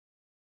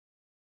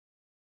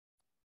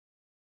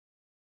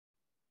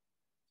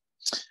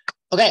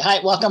Okay, hi,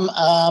 welcome.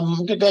 I'm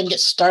going to go ahead and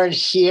get started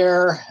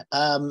here.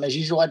 As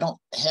usual, I don't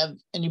have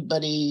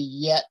anybody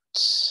yet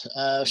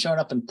showing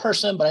up in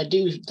person, but I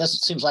do. This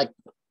seems like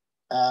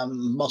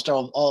most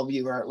all of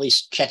you are at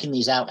least checking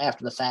these out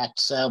after the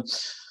fact. So,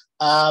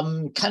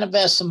 kind of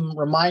as some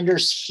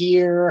reminders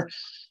here.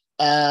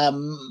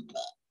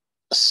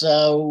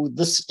 So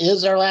this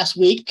is our last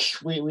week.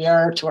 We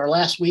are to our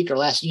last week, our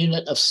last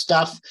unit of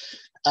stuff.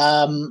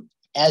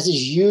 As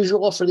is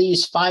usual for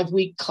these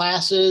 5-week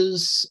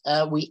classes,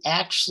 we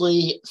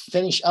actually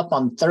finish up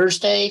on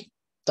Thursday.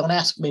 Don't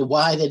ask me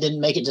why they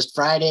didn't make it just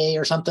Friday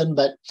or something,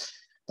 but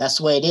that's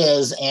the way it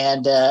is.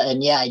 And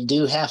yeah, I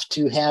do have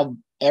to have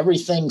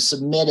everything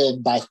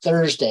submitted by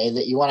Thursday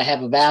that you want to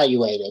have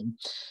evaluated.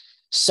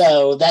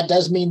 So that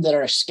does mean that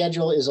our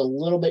schedule is a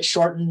little bit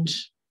shortened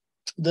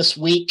this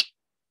week.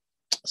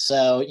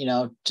 So,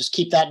 just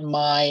keep that in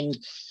mind.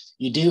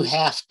 You do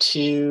have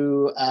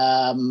to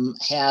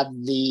have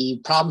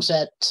the problem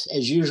set,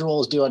 as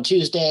usual, is due on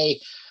Tuesday.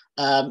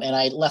 And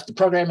I left the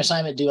program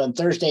assignment due on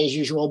Thursday, as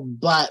usual,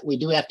 but we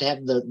do have to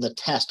have the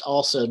test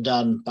also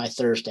done by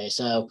Thursday.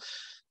 So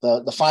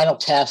the final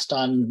test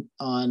on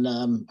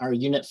our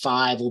Unit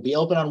 5 will be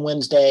open on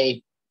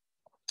Wednesday,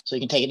 so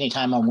you can take it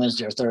anytime on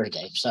Wednesday or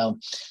Thursday. So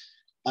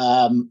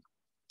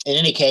in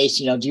any case,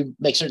 do you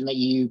make certain that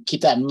you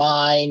keep that in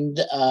mind?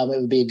 It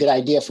would be a good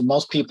idea for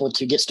most people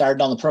to get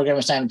started on the program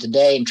assignment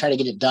today and try to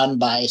get it done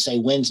by, say,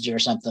 Wednesday or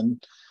something,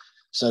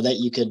 so that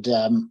you could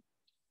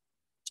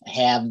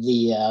have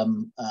the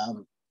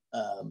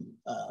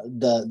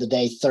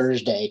day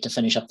Thursday to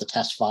finish up the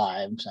test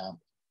 5.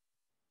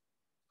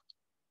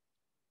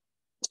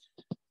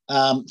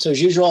 So as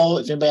usual,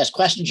 if anybody has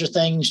questions or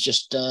things,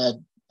 just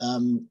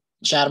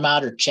shout them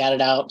out or chat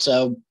it out.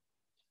 So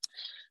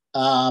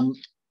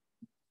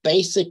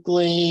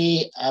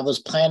basically, I was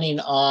planning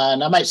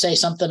on, I might say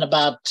something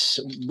about,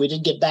 we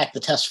did get back the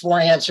test 4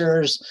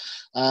 answers.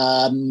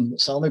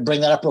 So let me bring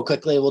that up real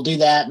quickly. We'll do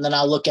that. And then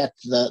I'll look at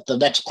the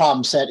next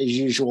problem set as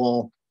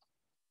usual.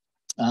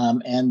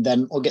 And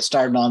then we'll get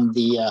started on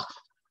the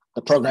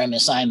programming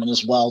assignment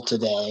as well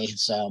today.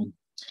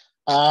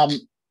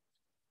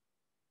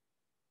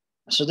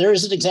 So there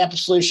is an example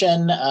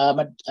solution. I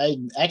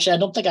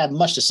don't think I have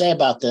much to say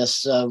about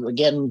this.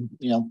 Again,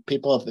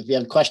 people, if you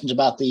have questions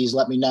about these,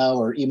 let me know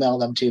or email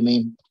them to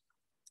me.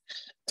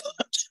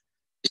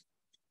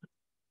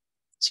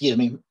 Excuse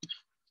me.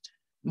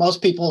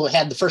 Most people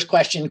had the first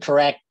question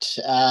correct,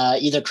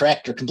 either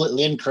correct or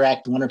completely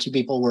incorrect. 1 or 2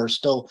 people were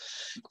still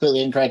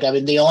completely incorrect. I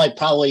mean, the only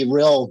probably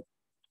real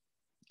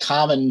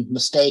common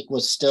mistake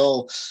was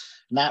still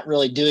not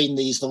really doing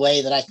these the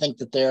way that I think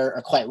that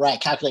they're quite right,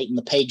 calculating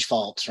the page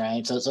faults,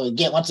 right? So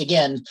again, once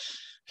again,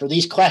 for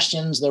these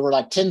questions, there were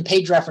like 10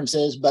 page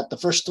references, but the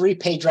first 3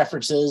 page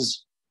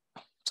references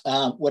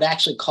would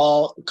actually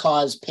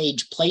cause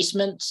page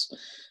placements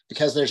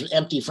because there's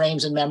empty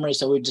frames in memory.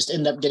 So we just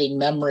end up getting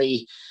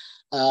memory,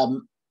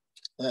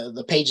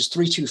 the pages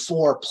 3 to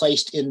 4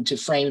 placed into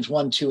frames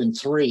 1, 2, and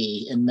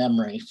 3 in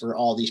memory for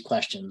all these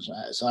questions.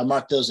 So I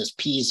marked those as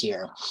P's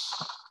here.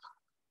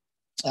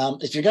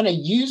 If you're going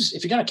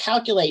to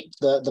calculate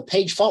the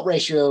page fault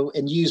ratio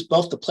and use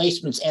both the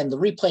placements and the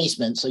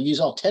replacements, so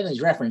use all 10 of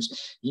these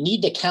references, you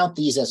need to count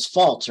these as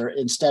faults or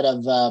instead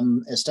of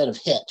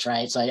hits,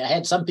 right? So I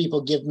had some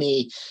people give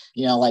me,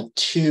 like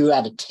 2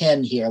 out of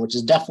 10 here, which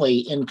is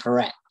definitely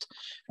incorrect,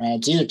 right?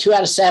 It's either 2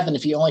 out of 7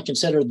 if you only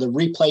consider the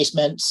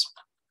replacements,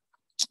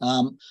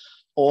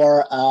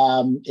 or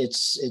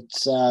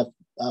it's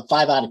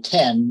 5 out of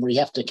 10 where you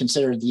have to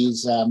consider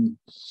these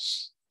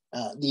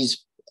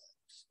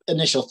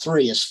initial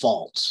 3 as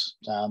faults.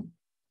 So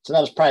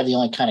that was probably the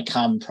only kind of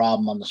common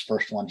problem on this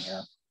first one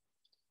here.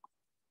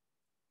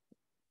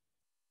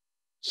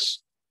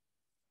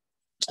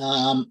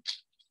 And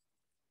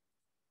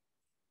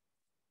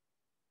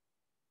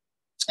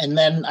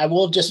then I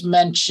will just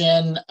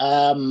mention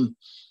that,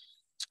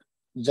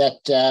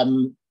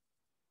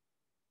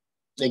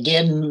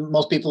 again,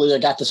 most people either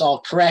got this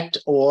all correct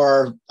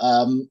or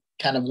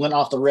kind of went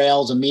off the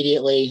rails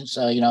immediately.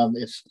 So,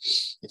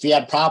 if you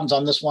had problems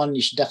on this one,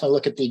 you should definitely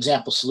look at the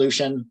example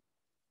solution.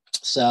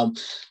 So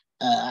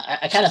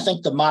I kind of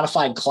think the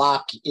modified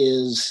clock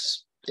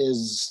is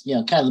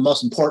kind of the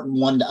most important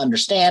one to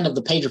understand of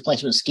the page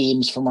replacement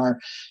schemes from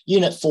our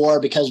Unit 4,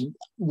 because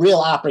real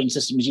operating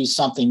systems use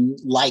something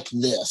like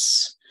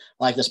this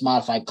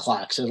modified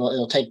clock. So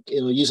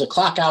it'll use a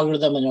clock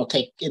algorithm, and it'll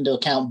take into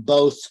account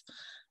both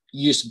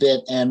use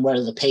bit and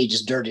whether the page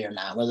is dirty or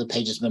not, whether the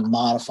page has been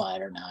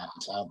modified or not.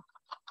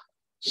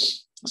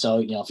 So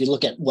if you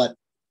look at what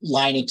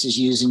Linux is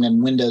using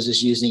and Windows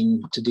is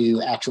using to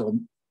do actual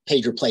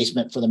page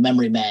replacement for the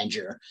memory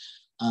manager,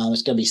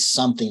 it's going to be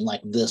something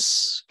like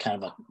this kind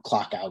of a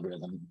clock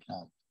algorithm.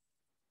 All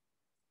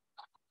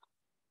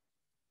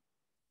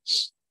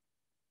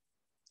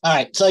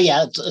right, so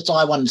yeah, that's all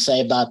I wanted to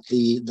say about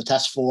the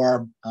test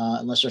 4,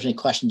 unless there's any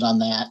questions on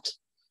that.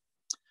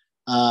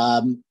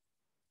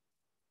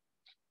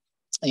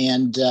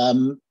 And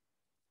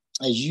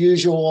as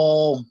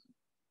usual,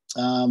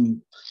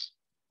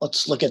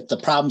 let's look at the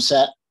problem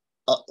set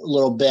a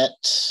little bit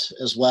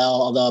as well,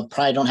 although I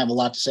probably don't have a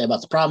lot to say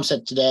about the problem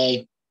set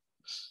today,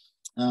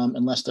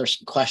 unless there's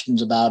some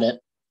questions about it.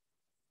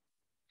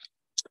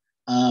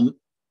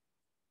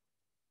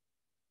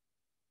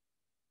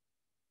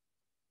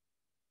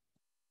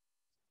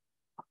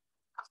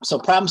 So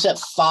problem set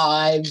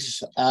 5,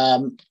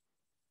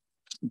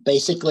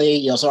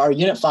 basically, so our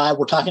unit 5,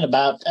 we're talking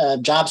about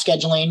job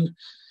scheduling.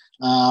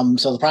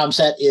 So the problem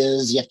set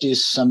is you have to do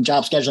some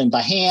job scheduling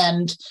by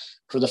hand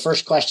for the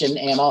first question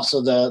and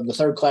also the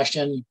third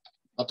question.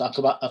 I'll talk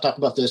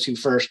about those two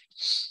first.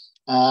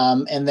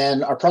 And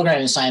then our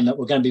programming assignment,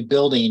 we're going to be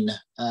building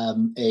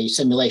a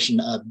simulation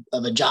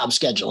of a job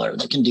scheduler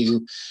that can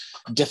do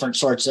different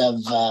sorts of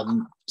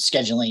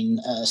scheduling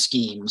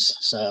schemes.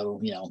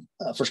 So,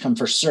 first come,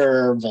 first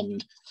serve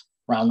and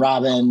round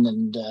robin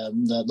and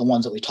the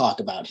ones that we talk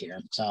about here.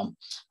 So,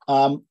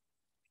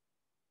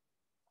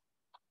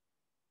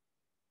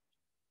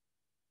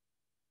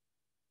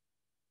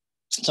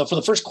 so for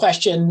the first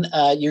question,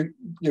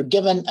 you're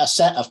given a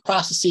set of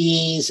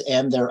processes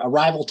and their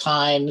arrival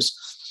times.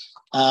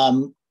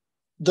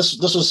 This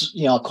was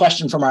a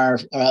question from our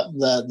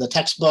the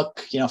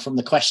textbook, from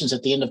the questions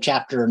at the end of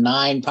chapter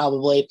 9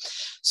 probably.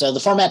 So the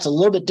format's a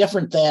little bit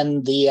different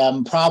than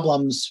the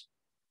problems,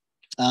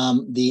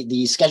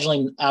 the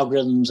scheduling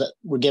algorithms that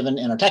were given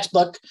in our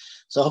textbook.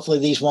 So hopefully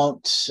these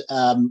won't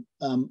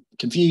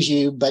confuse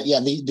you. But yeah,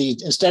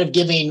 instead of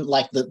giving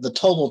like the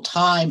total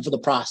time for the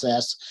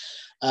process,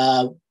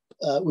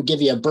 we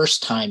give you a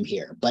burst time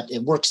here, but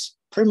it works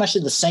pretty much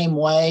in the same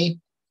way.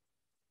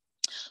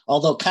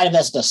 Although kind of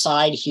as an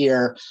aside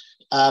here,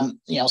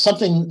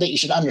 something that you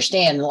should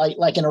understand,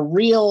 like in a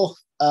real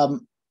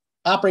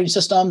operating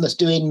system that's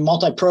doing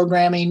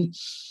multi-programming,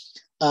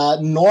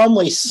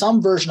 normally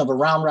some version of a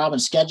round robin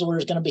scheduler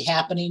is going to be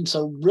happening.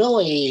 So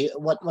really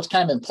what's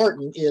kind of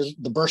important is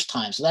the burst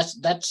time. So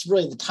that's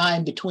really the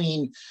time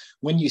between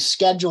when you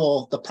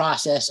schedule the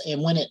process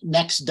and when it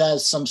next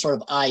does some sort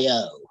of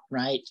IO,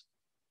 right?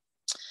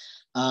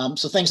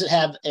 So things that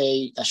have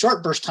a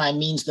short burst time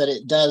means that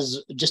it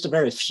does just a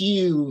very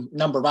few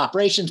number of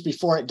operations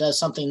before it does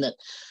something that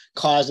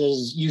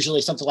causes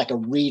usually something like a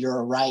read or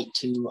a write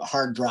to a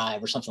hard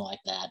drive or something like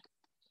that.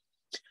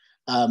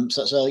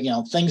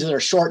 So things that are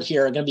short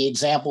here are going to be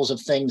examples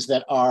of things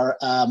that are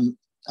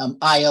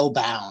IO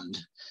bound.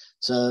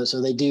 So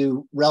they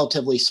do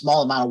relatively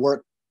small amount of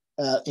work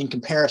in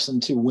comparison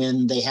to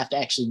when they have to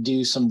actually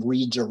do some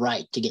reads or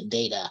write to get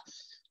data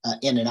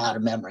in and out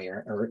of memory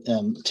or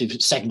to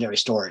secondary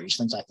storage,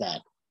 things like that.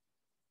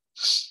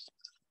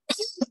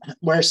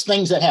 Whereas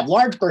things that have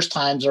large burst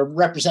times are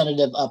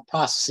representative of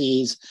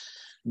processes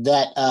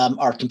that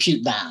are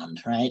compute bound,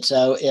 right?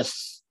 So if,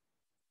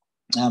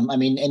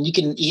 and you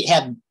can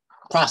have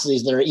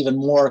processes that are even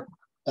more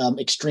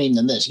extreme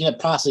than this. You can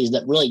have processes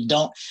that really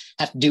don't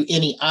have to do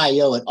any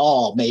IO at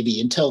all,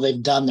 maybe until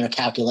they've done their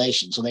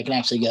calculation. So they can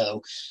actually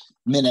go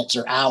minutes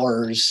or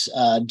hours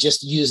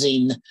just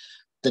using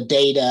the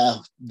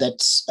data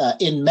that's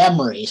in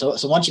memory. So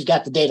once you've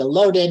got the data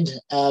loaded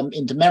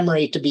into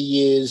memory to be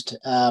used,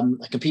 a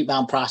compute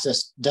bound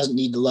process doesn't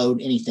need to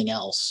load anything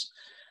else.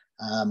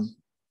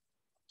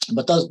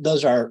 But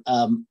those are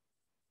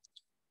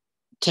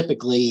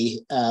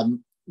typically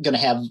going to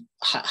have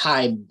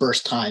high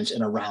burst times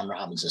in a round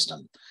robin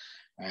system,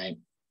 right?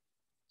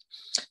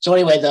 So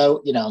anyway,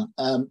 though,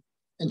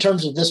 in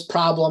terms of this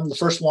problem, the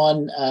first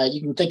one, you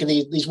can think of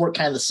these work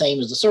kind of the same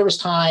as the service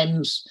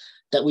times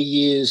that we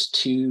use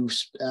to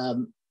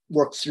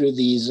work through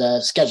these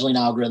scheduling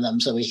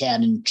algorithms that we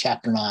had in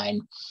chapter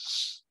 9.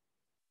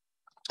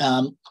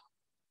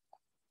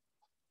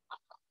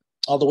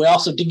 Although we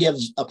also did give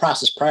a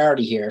process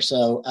priority here.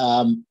 So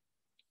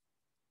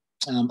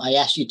I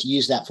asked you to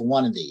use that for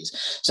one of these.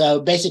 So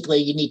basically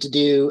you need to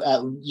do,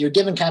 you're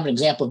given kind of an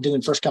example of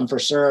doing first come,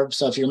 first serve.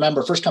 So if you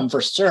remember, first come,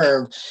 first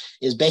serve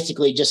is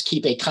basically just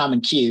keep a common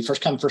queue.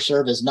 First come, first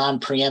serve is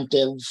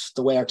non-preemptive,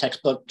 the way our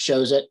textbook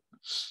shows it.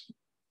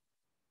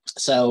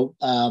 So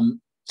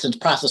since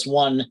process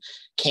 1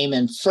 came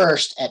in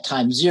first at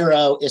time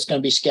 0, it's going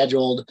to be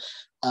scheduled.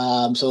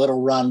 So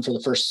it'll run for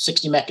the first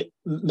 60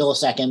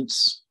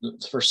 milliseconds,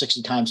 the first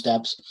 60 time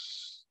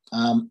steps.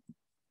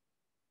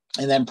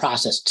 And then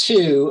process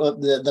 2,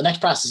 the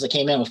next process that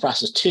came in was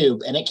process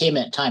 2, and it came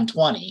in at time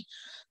 20.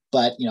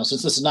 But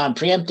since this is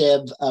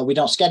non-preemptive, we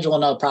don't schedule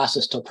another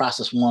process till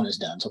process 1 is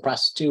done. So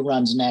process 2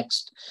 runs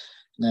next,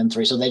 and then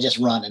 3. So they just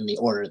run in the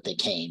order that they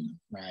came,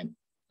 right?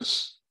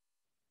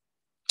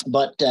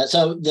 But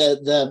so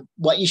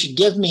what you should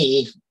give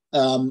me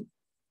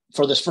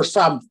for this first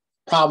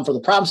problem for the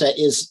problem set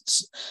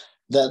is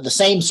the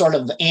same sort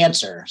of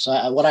answer.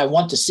 So what I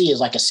want to see is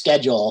like a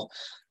schedule,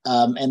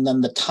 and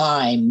then the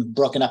time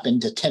broken up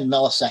into 10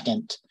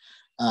 millisecond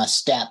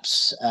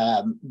steps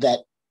that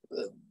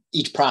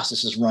each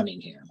process is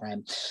running here, right?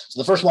 So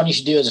the first one you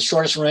should do is the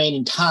shortest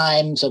remaining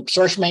time. So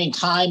shortest remaining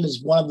time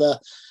is one of the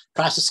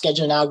process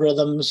scheduling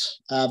algorithms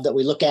that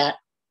we look at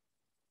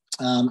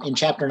in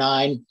chapter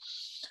 9.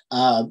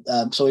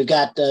 So we've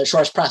got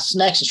shortest process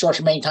next and shortest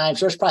remaining time.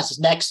 Shortest process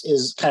next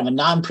is kind of a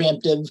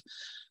non-preemptive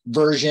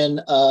version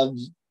of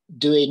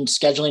doing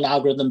scheduling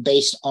algorithm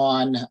based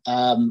on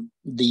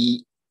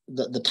the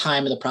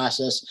time of the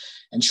process,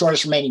 and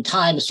shortest remaining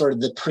time is sort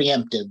of the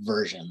preemptive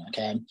version,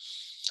 okay?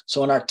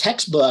 So in our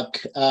textbook,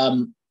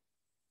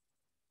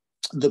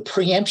 the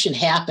preemption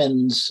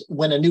happens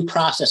when a new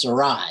process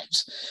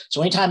arrives.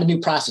 So anytime a new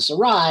process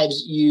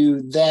arrives,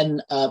 you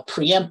then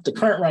preempt the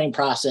current running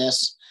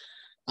process,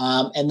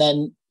 and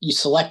then you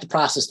select the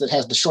process that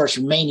has the shortest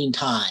remaining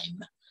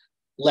time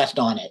left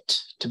on it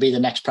to be the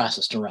next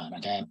process to run,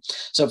 okay?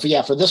 So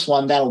for this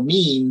one, that'll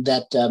mean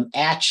that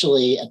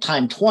actually at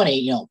time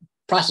 20,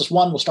 process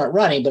 1 will start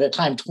running, but at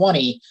time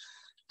 20,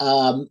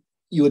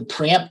 you would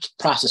preempt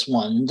process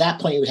 1. At that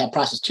point, you would have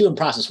process 2 and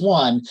process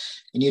 1,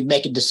 and you'd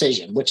make a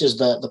decision, which is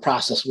the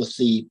process with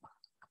the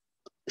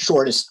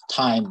shortest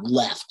time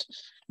left.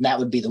 And that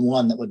would be the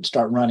one that would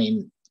start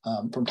running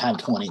from time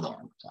 20 there.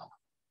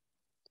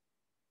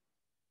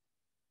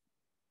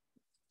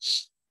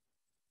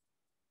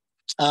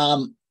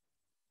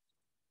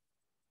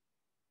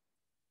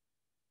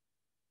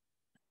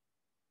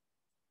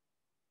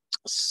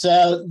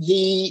 So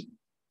the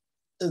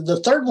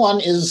third one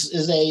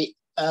is a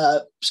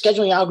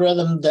scheduling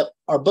algorithm that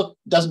our book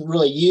doesn't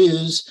really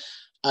use.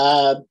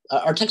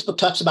 Our textbook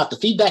talks about the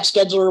feedback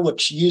scheduler,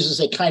 which uses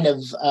a kind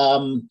of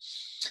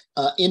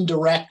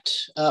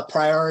indirect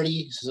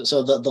priority.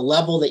 So the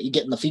level that you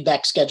get in the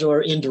feedback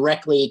scheduler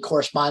indirectly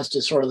corresponds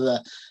to sort of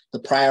the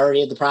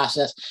priority of the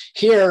process.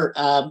 Here,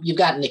 you've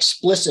got an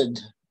explicit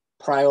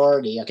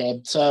priority, okay?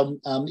 So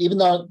even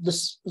though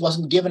this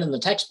wasn't given in the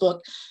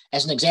textbook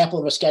as an example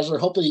of a scheduler,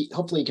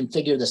 hopefully you can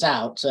figure this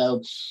out.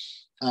 So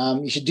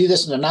you should do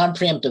this in a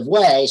non-preemptive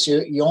way.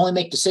 So you only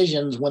make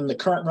decisions when the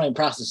current running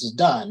process is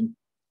done.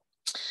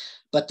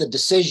 But the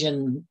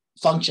decision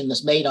function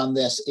that's made on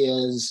this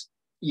is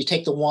you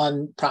take the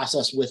one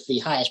process with the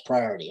highest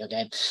priority,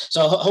 okay?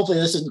 So hopefully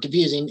this isn't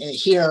confusing.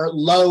 Here,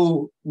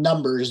 low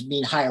numbers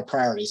mean higher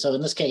priority. So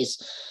in this case,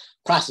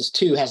 process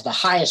 2 has the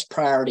highest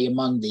priority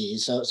among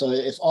these. So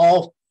if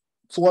all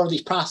 4 of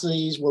these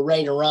processes were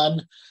ready to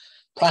run,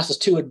 process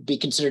 2 would be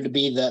considered to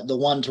be the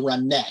one to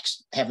run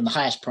next, having the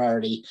highest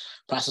priority.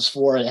 Process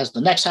 4 has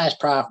the next highest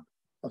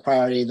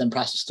priority, then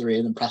process 3,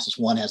 and then process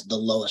 1 has the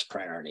lowest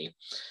priority.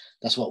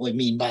 That's what we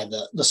mean by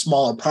the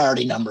smaller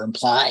priority number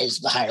implies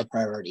the higher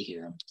priority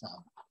here.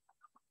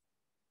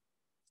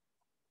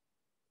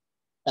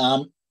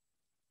 And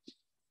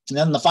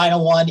then the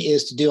final one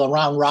is to do a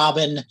round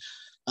robin,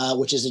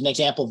 which is an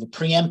example of a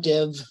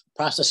preemptive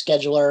process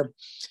scheduler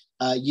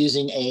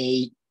using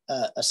a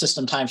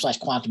system time /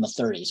 quantum of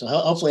 30. So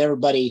hopefully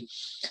everybody,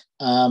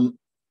 we're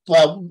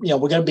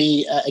going to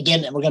be,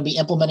 we're going to be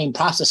implementing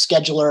process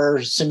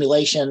scheduler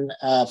simulation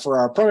for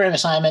our program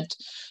assignment.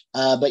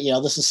 But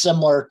this is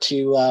similar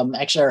to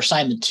actually our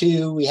assignment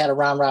 2. We had a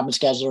round robin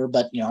scheduler,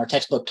 but our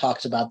textbook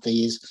talks about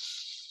these.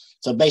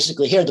 So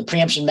basically here, the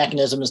preemption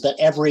mechanism is that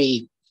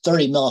every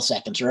 30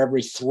 milliseconds or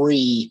every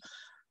 3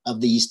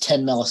 of these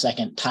 10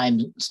 millisecond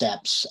time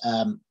steps,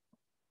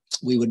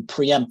 we would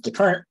preempt the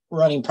current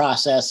running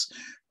process,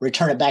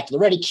 return it back to the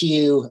ready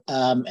queue,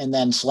 and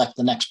then select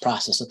the next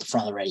process at the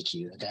front of the ready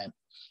queue, okay?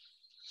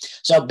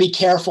 So be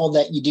careful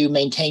that you do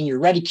maintain your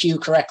ready queue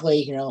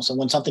correctly, so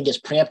when something gets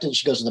preempted, it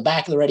should go to the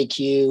back of the ready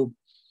queue.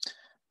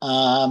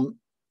 I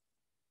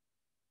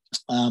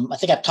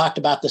think I've talked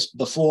about this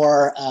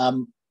before.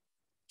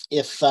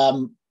 If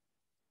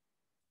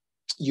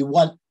you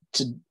want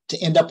to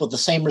end up with the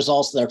same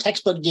results that our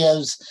textbook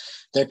gives,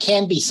 there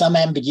can be some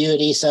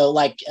ambiguity. So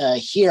like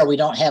here, we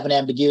don't have an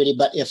ambiguity,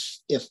 but if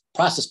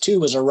process 2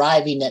 was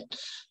arriving at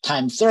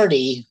time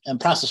 30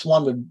 and process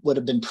 1 would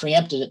have been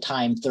preempted at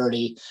time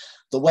 30,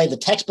 the way the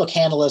textbook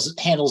handles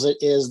it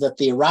is that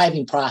the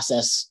arriving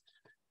process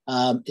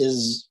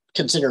is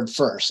considered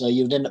first. So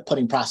you'd end up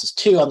putting process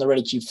 2 on the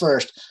ready queue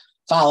first,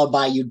 followed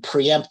by you'd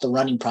preempt the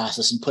running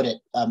process and put it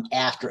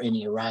after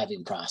any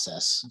arriving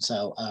process.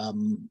 So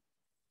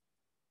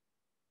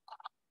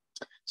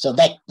so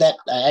that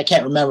I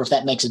can't remember if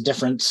that makes a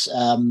difference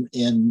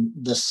in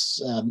this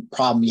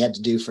problem you had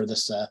to do for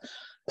this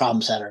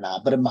problem set or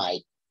not, but it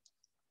might.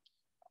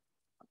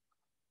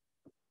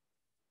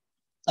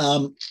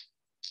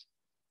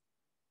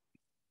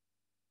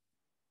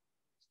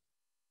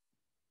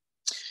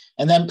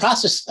 And then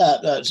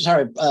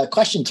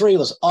question 3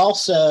 was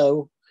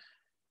also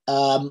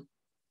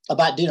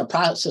about doing a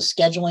process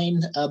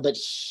scheduling, but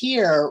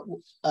here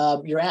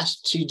you're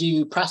asked to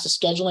do process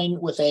scheduling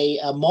with a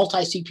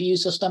multi-CPU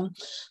system.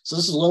 So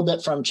this is a little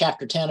bit from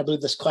chapter 10. I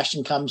believe this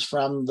question comes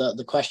from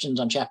the questions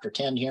on chapter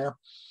 10 here.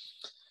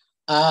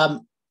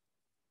 But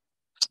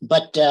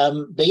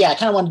yeah, I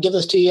kind of want to give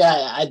this to you.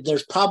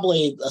 There's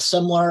probably a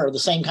similar or the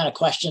same kind of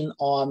question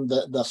on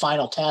the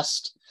final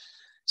test.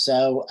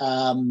 So,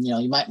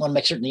 you might want to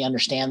make certain you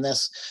understand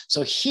this.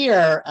 So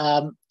here,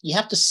 you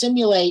have to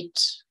simulate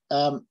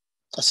a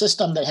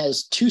system that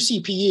has 2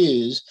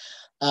 CPUs,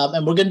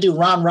 and we're going to do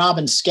round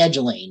robin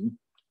scheduling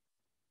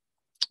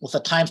with a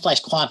time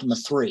 / quantum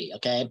of 3,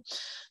 okay?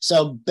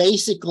 So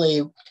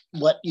basically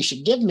what you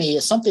should give me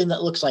is something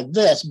that looks like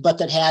this, but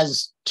that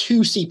has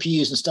 2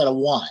 CPUs instead of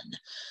 1.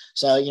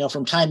 So, you know,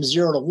 from time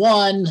 0 to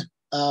 1,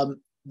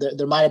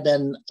 there might have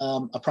been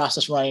a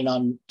process running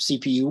on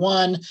CPU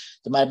 1.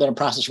 There might have been a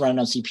process running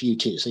on CPU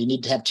 2. So you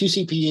need to have 2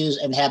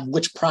 CPUs and have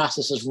which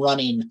process is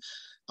running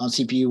on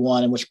CPU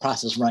 1 and which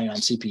process is running on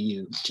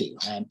CPU 2.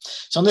 Right?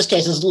 So in this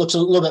case, this looks a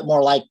little bit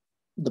more like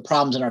the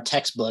problems in our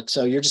textbook.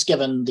 So you're just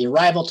given the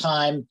arrival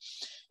time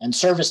and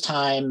service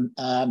time,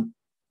 and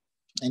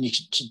you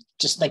should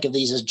just think of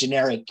these as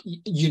generic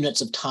units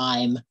of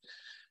time.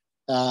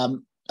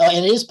 And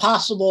it is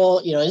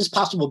possible, you know, it is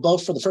possible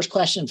both for the first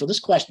question, for this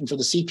question, for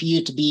the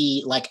CPU to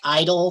be like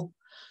idle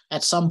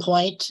at some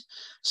point.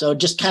 So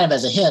just kind of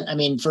as a hint, I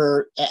mean,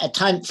 for at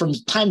time from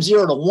time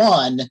 0 to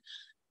 1,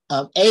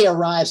 A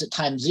arrives at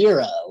time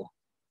 0.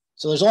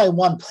 So there's only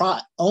one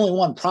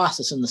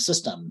process in the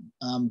system.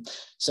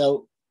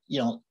 So, you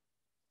know,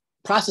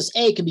 process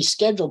A can be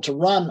scheduled to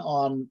run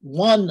on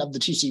one of the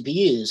 2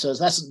 CPUs. So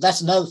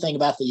that's another thing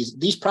about these.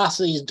 These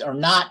processes are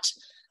not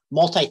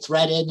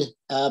multi-threaded,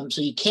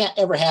 so you can't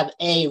ever have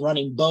A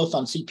running both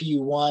on CPU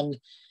 1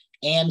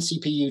 and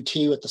CPU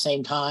 2 at the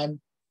same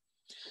time.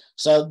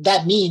 So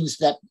that means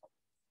that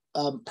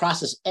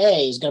process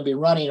A is going to be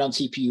running on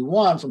CPU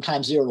 1 from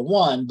time 0 to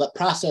 1, but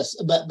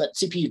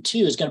CPU 2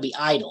 is going to be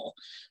idle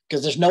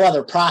because there's no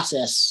other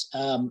process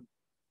to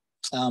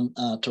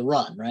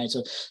run, right?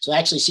 So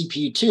actually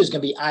CPU 2 is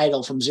going to be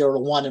idle from 0 to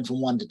 1 and from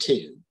 1 to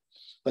 2.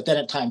 But then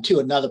at time 2,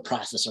 another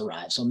process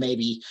arrives. So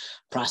maybe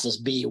process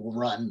B will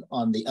run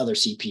on the other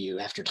CPU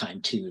after time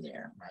 2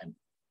 there, right?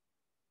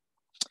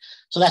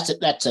 So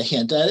that's a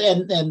hint.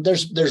 And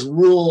there's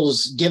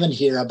rules given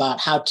here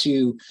about how to,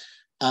 you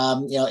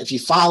know, if you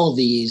follow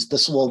these,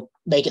 this will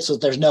make it so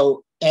that there's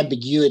no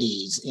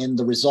ambiguities in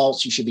the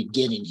results you should be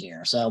getting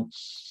here. So,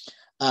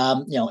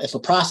 you know, if a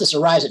process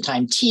arrives at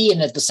time T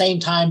and at the same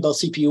time,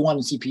 both CPU 1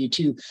 and CPU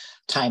 2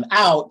 time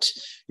out,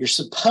 you're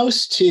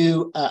supposed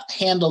to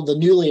handle the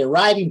newly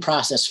arriving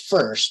process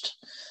first.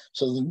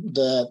 So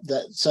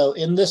so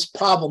in this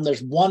problem,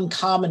 there's one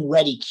common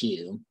ready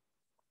queue.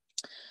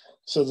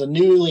 So the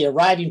newly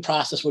arriving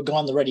process would go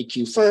on the ready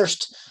queue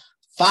first,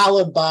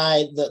 followed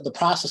by the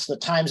process that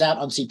times out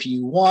on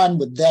CPU 1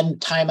 would then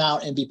time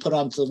out and be put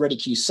onto the ready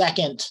queue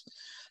second.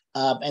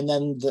 And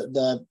then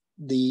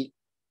the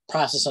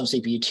process on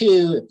CPU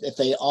 2, if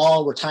they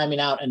all were timing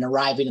out and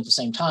arriving at the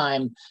same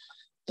time,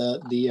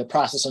 the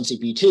process on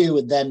CPU 2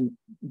 would then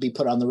be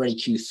put on the ready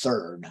queue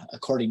third,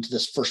 according to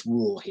this first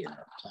rule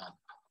here.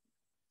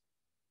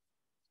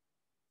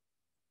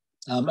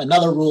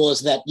 Another rule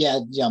is that,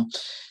 you know,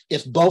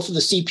 if both of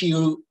the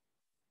CPUs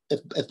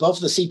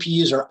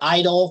are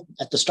idle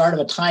at the start of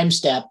a time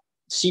step,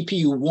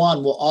 CPU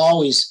 1 will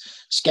always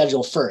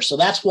schedule first. So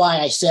that's why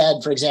I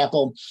said, for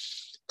example,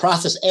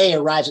 process A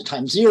arrives at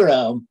time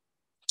 0.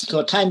 So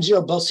at time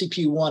 0, both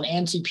CPU 1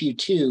 and CPU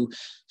 2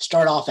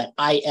 start off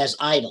as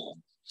idle.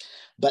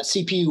 But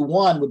CPU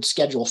 1 would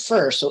schedule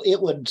first, so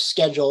it would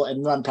schedule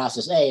and run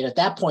process A. And at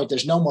that point,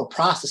 there's no more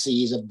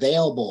processes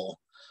available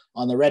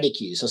on the ready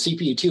queue. So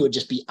CPU 2 would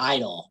just be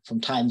idle from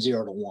time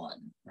 0 to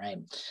 1, right?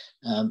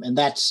 And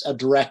that's a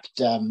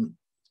direct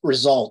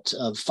result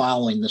of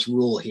following this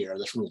rule here,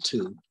 this rule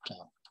 2.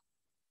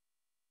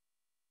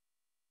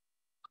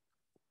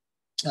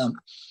 So,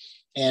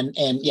 and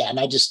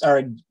I just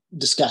already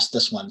discussed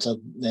this one. So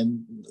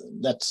then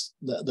that's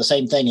the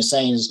same thing as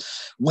saying is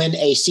when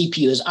a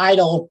CPU is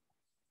idle,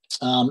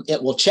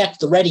 it will check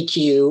the ready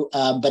queue,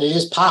 but it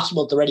is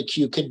possible that the ready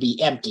queue could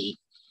be empty.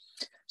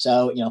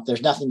 So, you know, if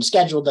there's nothing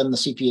scheduled, then the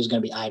CPU is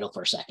going to be idle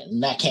for a second.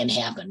 And that can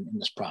happen in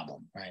this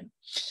problem, right?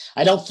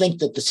 I don't think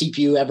that the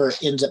CPU ever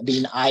ends up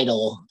being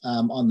idle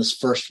on this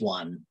first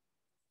one,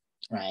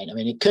 right? I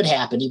mean, it could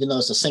happen even though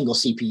it's a single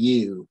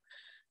CPU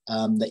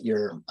that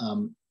you're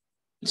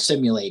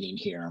simulating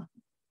here.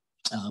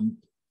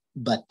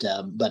 But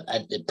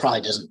it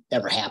probably doesn't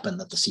ever happen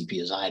that the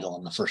CPU is idle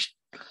on the first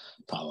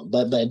problem,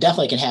 but it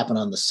definitely can happen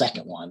on the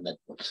second one, that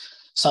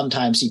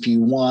sometimes CPU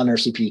 1 or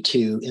CPU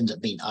 2 ends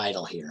up being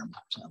idle here.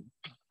 So,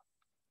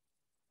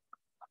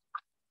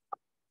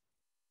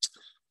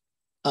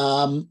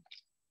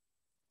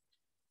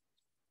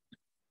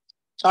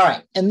 all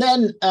right, and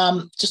then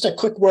just a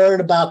quick word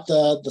about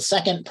the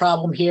second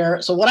problem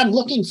here. So what I'm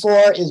looking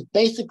for is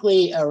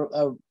basically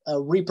a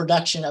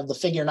reproduction of the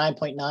figure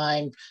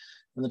 9.9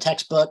 from the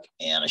textbook,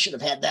 and I should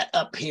have had that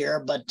up here,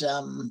 but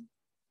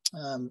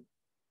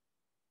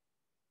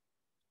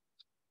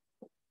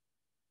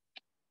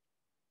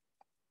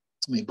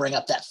let me bring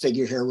up that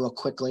figure here real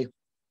quickly.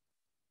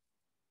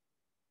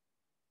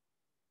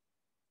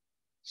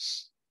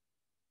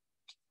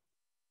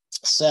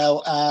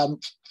 So I'm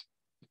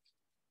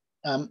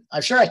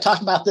sure I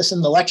talked about this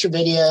in the lecture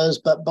videos,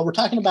 but we're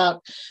talking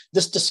about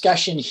this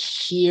discussion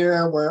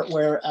here where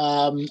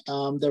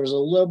there was a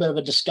little bit of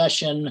a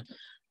discussion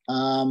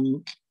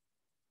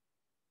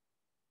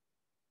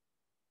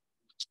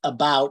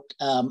about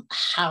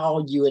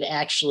how you would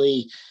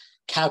actually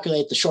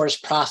calculate the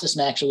shortest process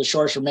and actually the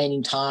shortest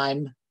remaining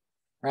time,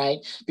 right?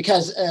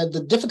 Because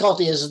the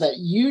difficulty is that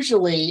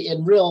usually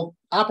in real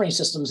operating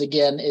systems,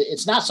 again,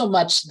 it's not so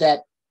much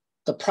that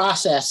the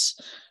process,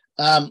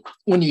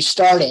 when you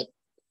start it,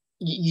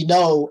 you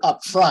know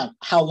up front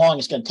how long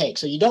it's going to take.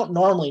 So you don't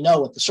normally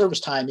know what the service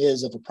time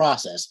is of a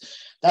process.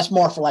 That's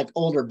more for like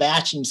older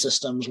batching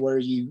systems where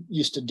you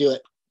used to do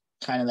it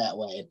kind of that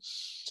way.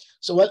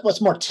 So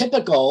what's more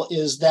typical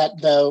is that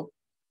though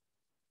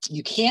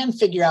you can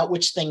figure out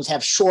which things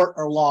have short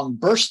or long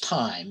burst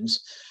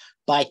times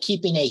by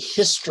keeping a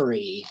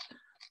history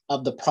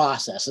of the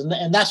process.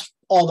 And that's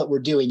all that we're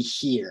doing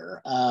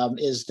here,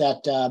 is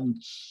that,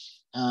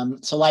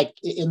 so like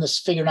in this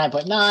figure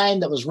 9.9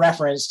 that was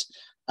referenced,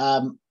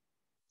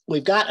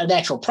 we've got an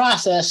actual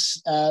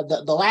process.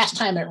 The last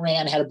time it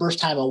ran had a burst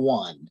time of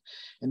 1.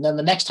 And then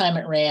the next time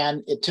it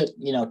ran, it took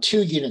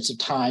 2 units of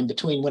time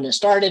between when it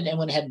started and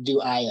when it had to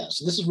do I/O.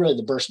 So this is really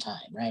the burst time,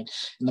 right?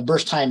 And the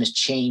burst time is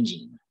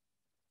changing.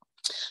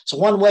 So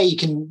one way you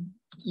can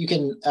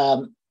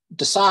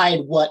decide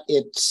what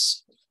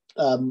its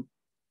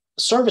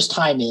service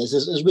time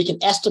is we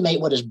can estimate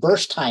what its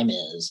burst time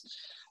is.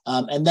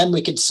 And then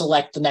we could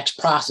select the next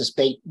process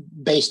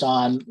based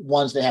on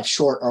ones that have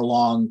short or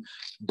long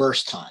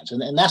burst times.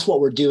 And that's what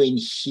we're doing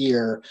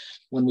here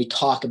when we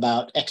talk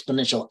about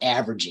exponential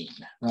averaging,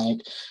 right?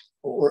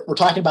 We're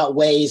talking about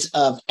ways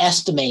of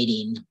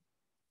estimating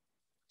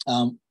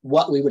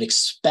what we would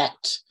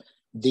expect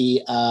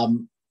the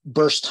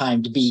burst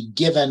time to be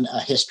given a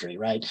history,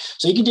 right?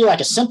 So you can do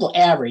like a simple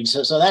average.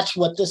 So that's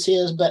what this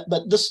is. But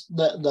this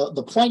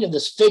the point of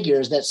this figure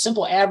is that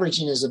simple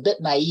averaging is a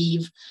bit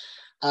naive.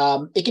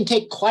 It can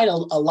take quite a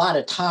lot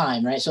of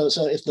time, right? So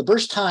if the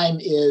burst time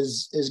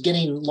is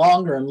getting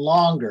longer and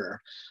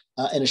longer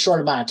in a short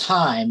amount of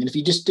time, and if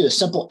you just do a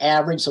simple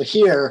average, so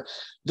here,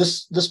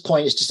 this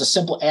point is just a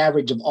simple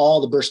average of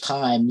all the burst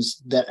times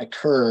that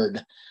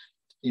occurred,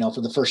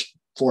 for the first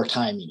 4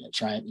 time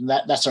units, right? And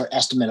that's our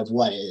estimate of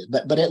what it is,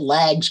 but it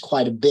lags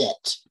quite a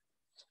bit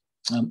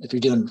if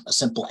you're doing a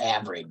simple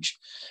average,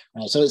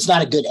 right? So it's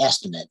not a good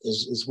estimate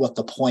is what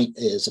the point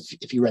is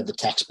if you read the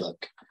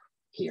textbook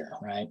here,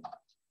 right?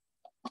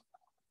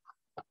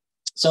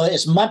 So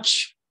it's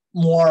much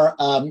more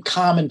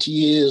common to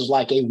use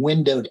like a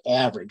windowed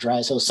average,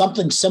 right? So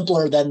something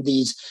simpler than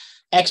these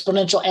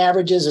exponential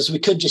averages is we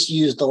could just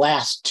use the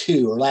last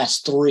 2 or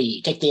last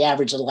 3, take the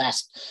average of the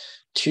last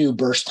 2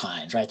 burst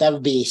times, right? That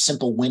would be a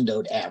simple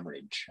windowed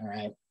average, all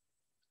right?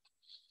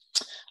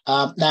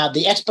 Now,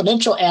 the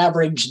exponential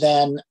average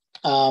then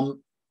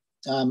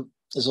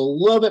is a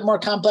little bit more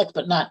complex,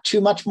 but not too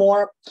much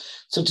more.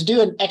 So to do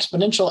an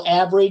exponential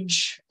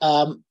average,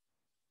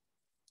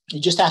 you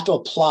just have to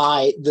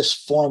apply this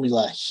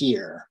formula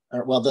here,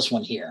 or well, this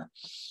one here,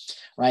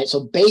 right?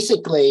 So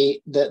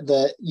basically,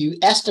 you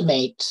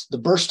estimate the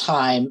burst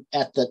time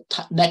at the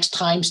next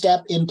time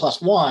step, n plus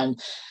 1.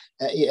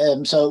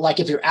 So like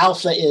if your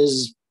alpha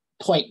is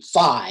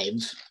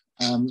 0.5,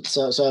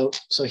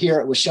 so here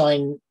it was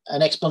showing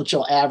an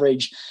exponential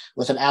average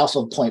with an alpha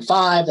of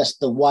 0.5. That's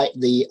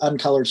the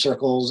uncolored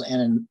circles,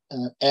 and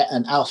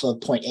an alpha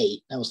of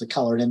 0.8. That was the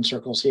colored in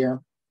circles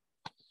here.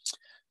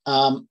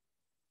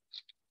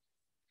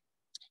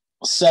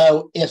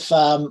 So if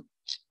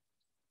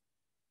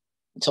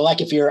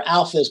like if your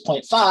alpha is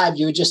 0.5,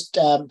 you would just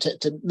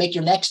to make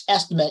your next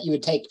estimate, you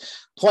would take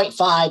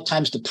 0.5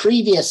 times the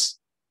previous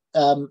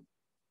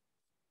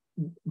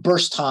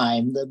burst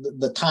time,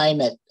 the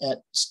time at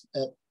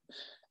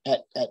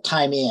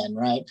time in,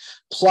 right?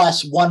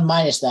 Plus 1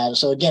 minus that.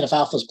 So again, if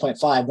alpha is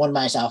 0.5, 1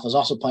 minus alpha is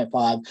also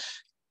 0.5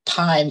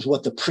 times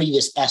what the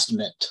previous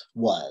estimate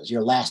was,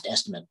 your last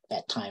estimate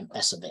at time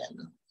S of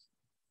n.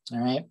 All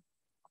right.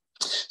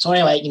 So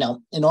anyway,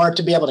 in order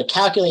to be able to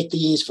calculate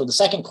these for the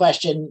second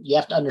question, you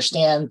have to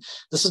understand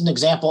this is an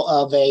example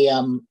of a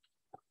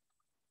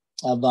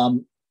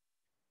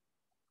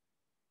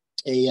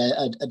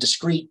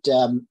discrete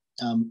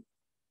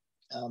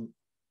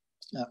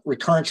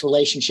recurrence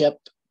relationship.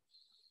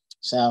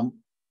 So,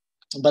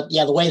 but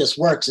yeah, the way this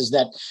works is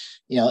that,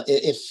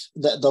 if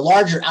the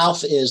larger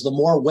alpha is, the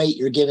more weight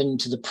you're giving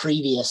to the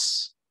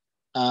previous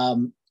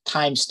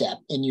time step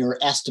in your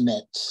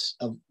estimate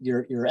of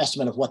your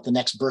estimate of what the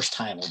next burst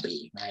time will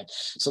be, right?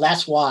 So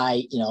that's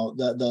why,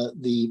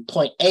 the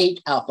 0.8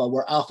 alpha,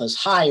 where alpha is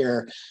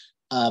higher,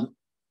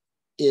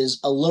 is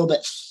a little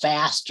bit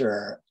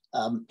faster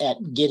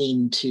at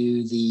getting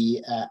to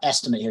the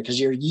estimate here, because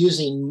you're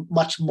using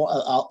much more,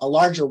 a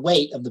larger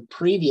weight of the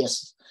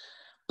previous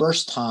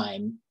burst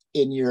time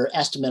in your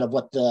estimate of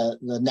what the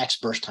next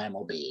burst time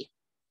will be,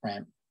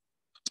 right?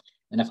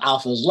 And if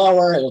alpha is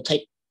lower, it'll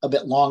take a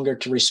bit longer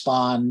to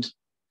respond,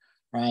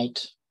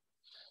 right?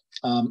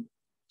 And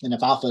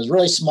if alpha is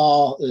really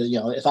small,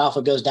 if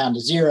alpha goes down to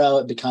 0,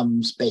 it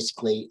becomes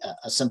basically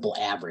a simple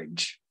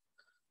average.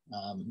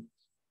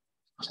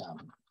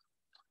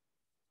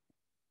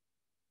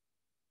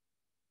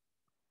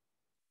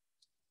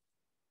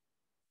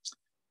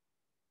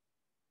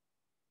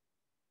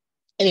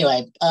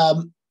 Anyway,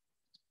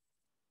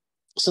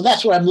 so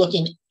that's what I'm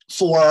looking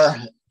for,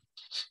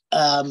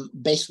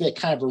 basically a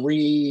kind of a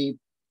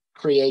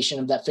creation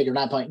of that figure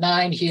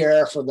 9.9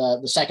 here for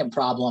the second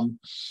problem,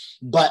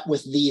 but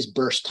with these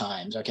burst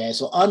times, okay?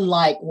 So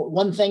unlike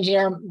one thing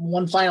here,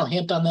 one final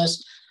hint on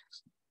this,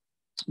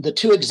 the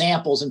two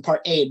examples in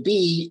part A and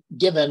B,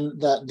 given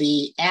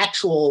the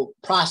actual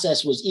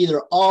process was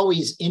either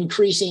always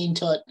increasing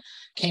till it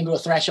came to a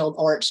threshold,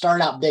 or it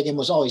started out big and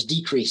was always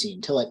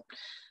decreasing till it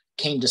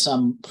came to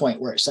some point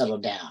where it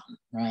settled down,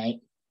 right?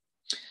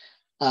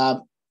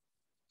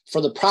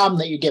 For the problem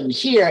that you're given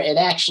here, it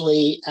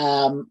actually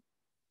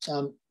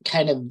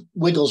kind of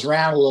wiggles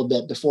around a little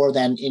bit before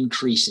then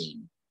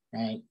increasing,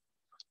 right?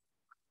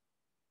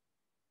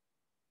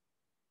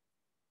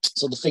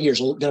 So the figures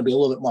are going to be a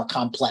little bit more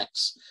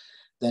complex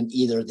than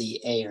either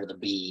the A or the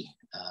B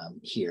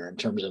here in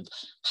terms of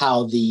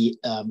how the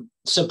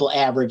simple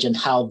average and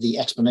how the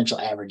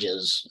exponential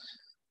averages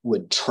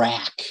would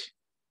track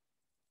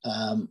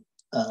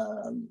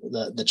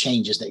the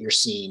changes that you're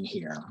seeing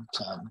here.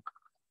 So,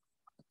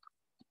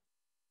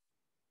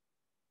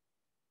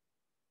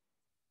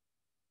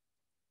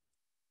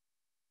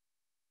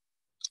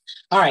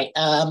 all right,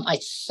 I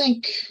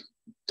think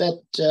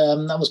that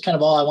that was kind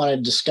of all I wanted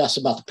to discuss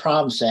about the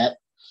problem set.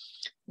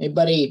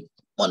 Anybody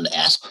wanted to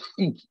ask,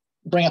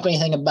 bring up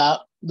anything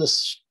about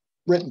this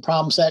written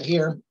problem set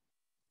here?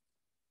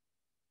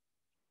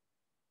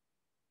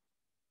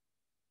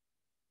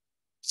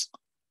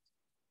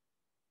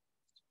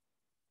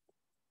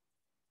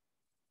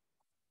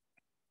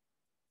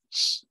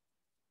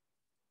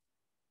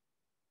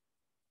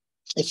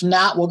 If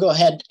not, we'll go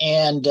ahead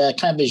and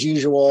kind of as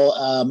usual,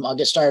 I'll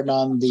get started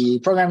on the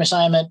program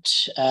assignment.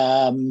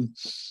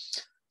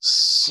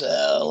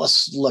 So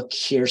let's look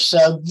here.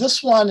 So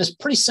this one is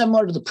pretty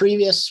similar to the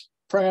previous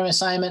program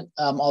assignment,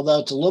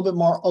 although it's a little bit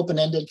more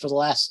open-ended for the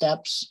last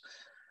steps.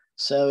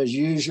 So as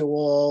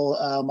usual,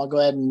 I'll go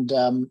ahead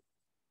and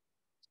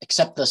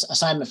accept this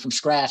assignment from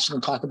scratch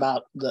and talk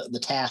about the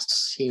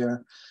tasks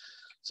here.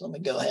 So let me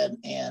go ahead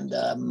and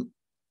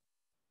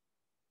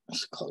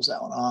let's close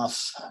that one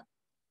off.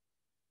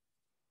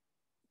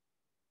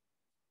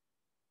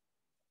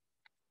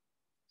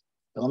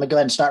 But let me go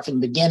ahead and start from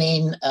the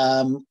beginning,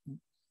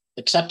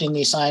 accepting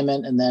the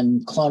assignment and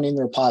then cloning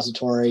the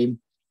repository.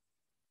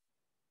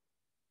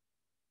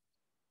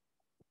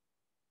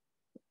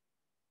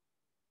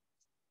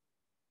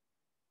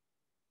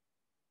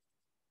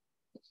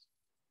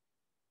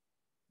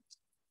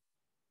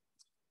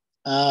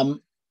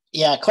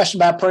 Yeah, question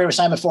about program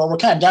assignment 4. We're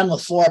kind of done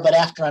with 4, but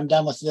after I'm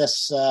done with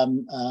this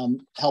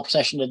help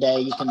session today,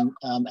 you can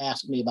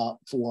ask me about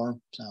 4.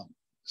 So,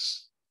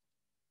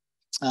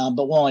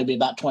 but we'll only be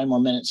about 20 more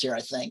minutes here, I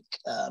think,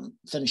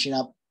 finishing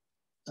up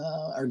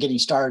or getting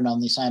started on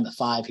the assignment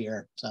 5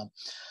 here. So,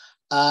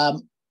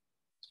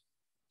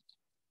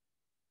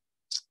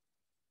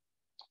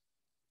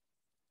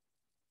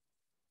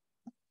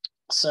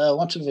 so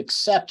once we've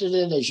accepted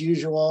it, as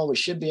usual, we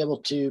should be able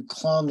to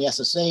clone the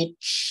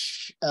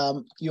SSH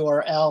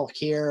URL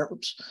here.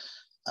 Oops.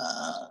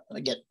 Let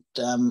me get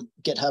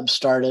GitHub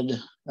started,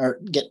 or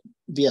get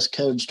VS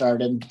Code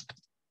started.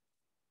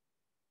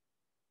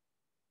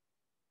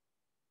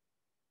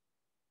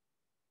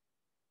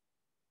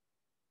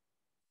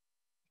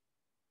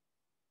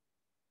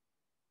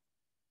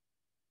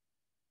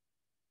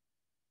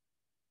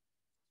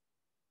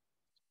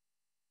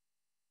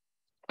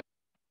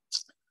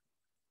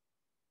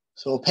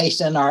 So we'll paste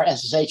in our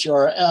SSH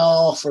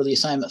URL for the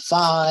assignment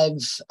 5.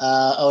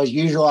 As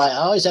usual, I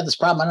always have this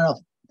problem. I don't know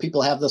if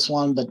people have this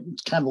one, but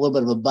it's kind of a little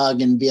bit of a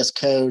bug in VS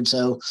Code.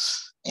 So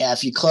yeah,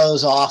 if you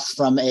close off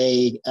from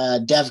a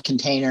dev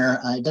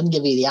container, it doesn't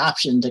give you the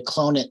option to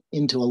clone it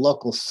into a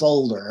local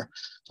folder.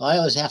 So I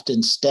always have to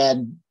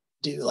instead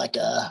do like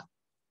a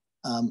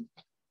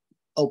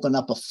open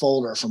up a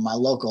folder from my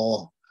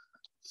local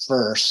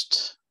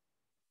first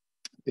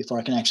before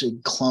I can actually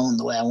clone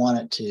the way I want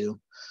it to.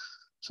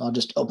 So I'll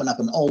just open up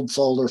an old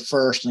folder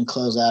first and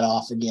close that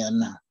off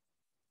again.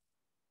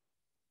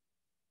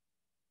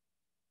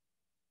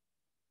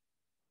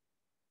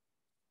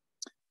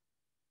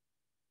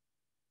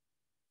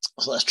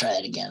 So let's try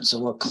it again. So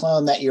we'll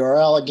clone that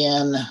URL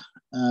again.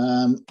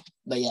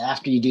 But yeah,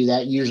 after you do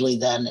that, usually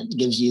then it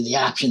gives you the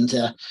option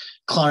to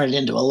clone it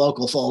into a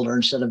local folder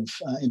instead of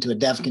into a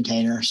dev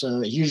container.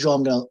 So as usual,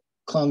 I'm going to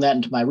clone that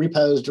into my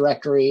repos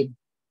directory.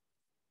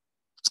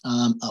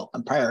 I'm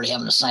probably already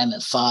having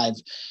assignment 5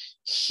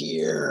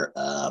 here.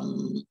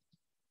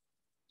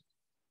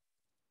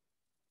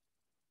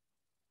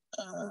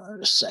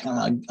 Just a second,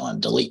 I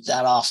want to delete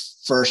that off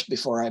first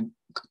before I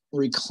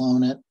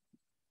reclone it.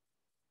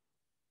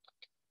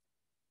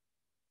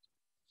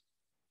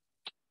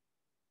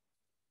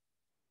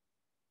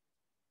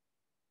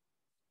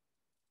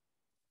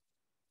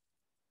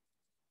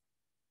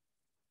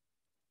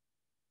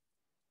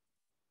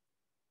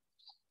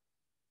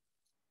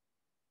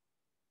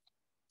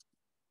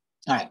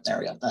 All right, there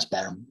we go. That's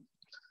better.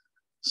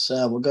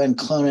 So we'll go ahead and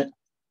clone it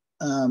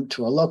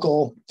to a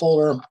local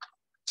folder.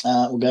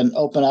 We'll go ahead and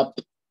open up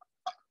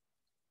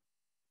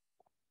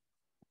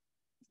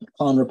the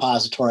clone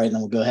repository, and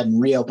then we'll go ahead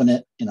and reopen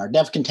it in our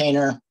dev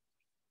container.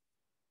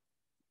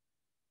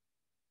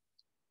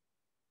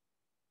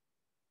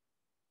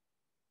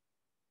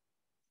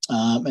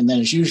 And then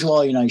as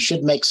usual, you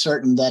should make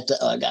certain that,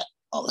 I got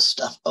all this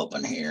stuff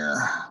open here.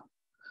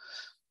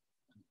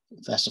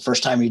 If that's the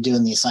first time you're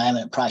doing the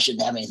assignment, it probably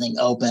shouldn't have anything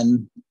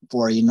open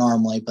for you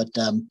normally, but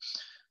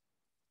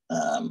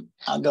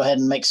I'll go ahead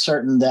and make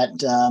certain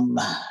that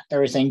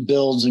everything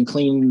builds and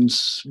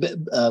cleans,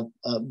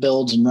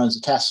 builds and runs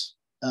the test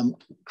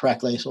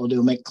correctly. So we'll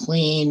do make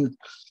clean,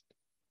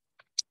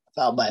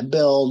 followed by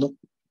build.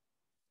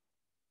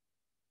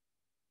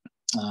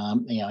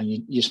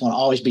 You just want to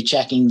always be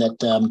checking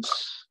that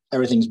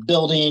everything's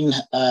building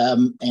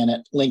and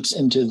it links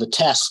into the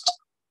test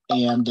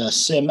and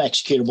sim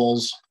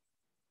executables.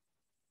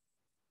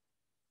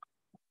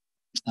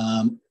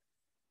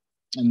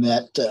 And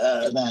that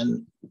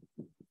then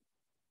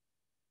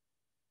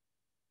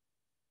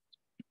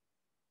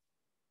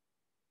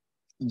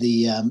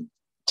the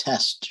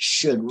test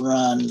should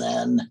run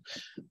then.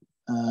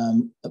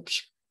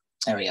 Oops,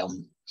 there we go.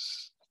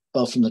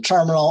 Both from the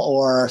terminal,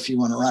 or if you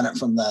want to run it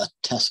from the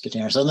test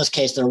container. So in this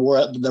case, there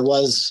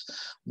was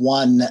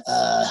one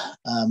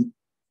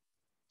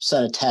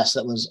set of tests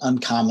that was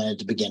uncommented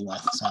to begin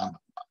with.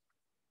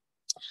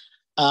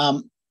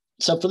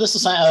 So for this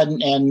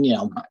assignment, and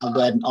I'll go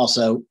ahead and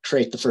also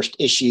create the first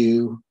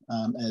issue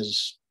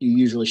as you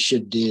usually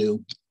should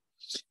do.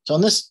 So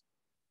in this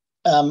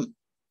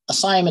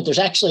assignment, there's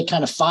actually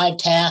kind of 5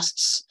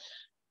 tasks.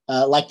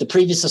 Like the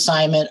previous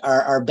assignment,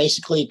 are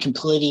basically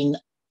completing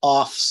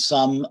off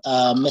some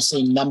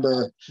missing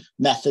member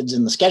methods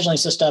in the scheduling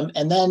system.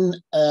 And then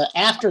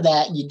after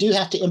that, you do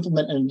have to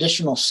implement an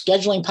additional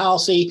scheduling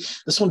policy.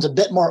 This one's a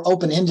bit more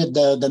open-ended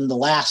though than the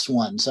last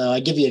one. So I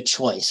give you a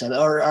choice,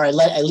 or I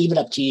leave it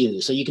up to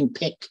you. So you can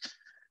pick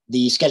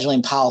the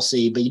scheduling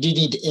policy, but you do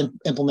need to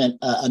implement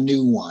a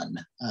new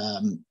one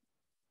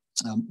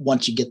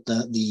once you get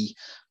the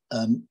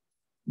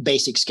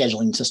basic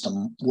scheduling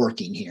system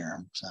working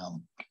here.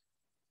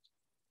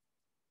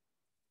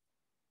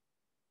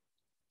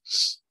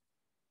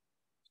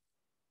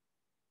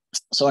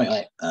 So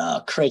anyway,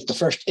 create the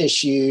first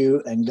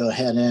issue and go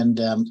ahead and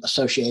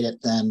associate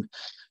it then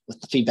with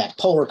the feedback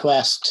pull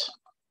request.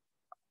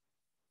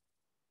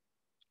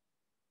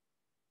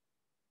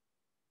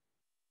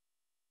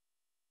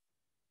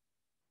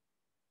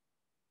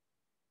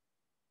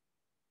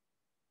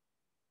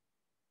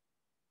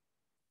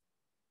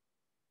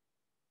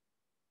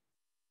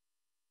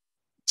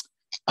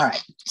 All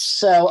right,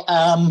 so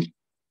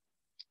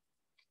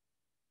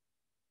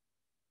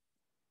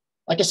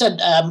like I said,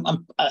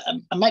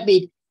 I might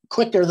be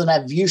quicker than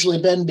I've usually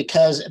been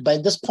because by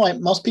this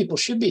point, most people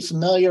should be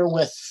familiar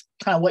with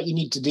kind of what you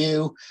need to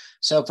do.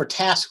 So for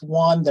task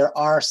 1, there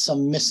are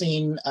some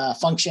missing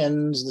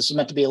functions. This is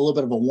meant to be a little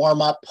bit of a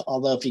warm up,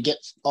 although if you get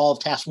all of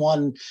task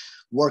 1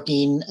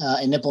 working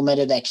and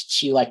implemented, that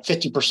gets you like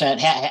 50%,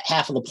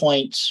 half of the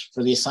points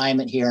for the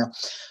assignment here.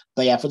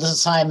 But yeah, for this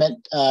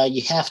assignment,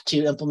 you have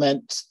to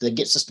implement the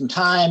get system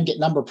time, get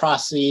number of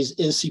processes,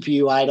 is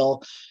CPU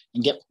idle,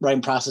 and get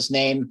running process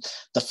name.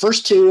 The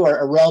first 2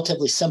 are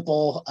relatively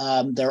simple.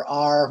 There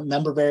are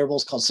member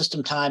variables called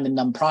system time and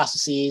num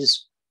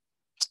processes.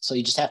 So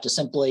you just have to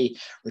simply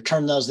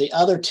return those. The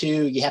other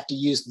 2, you have to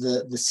use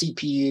the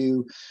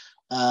CPU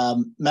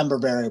member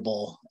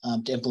variable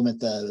to implement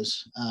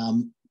those.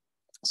 And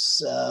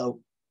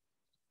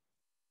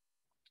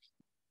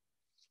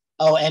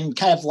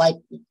kind of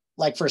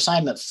like for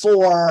assignment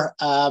 4,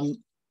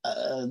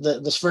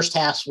 this first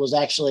task was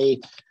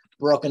actually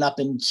broken up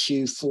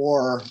into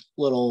 4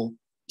 little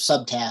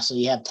subtasks. So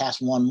you have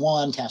task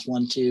 1.1, task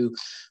 1.2,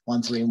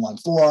 1.3, and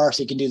 1.4.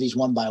 So you can do these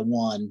one by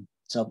one.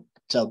 So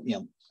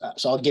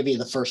I'll give you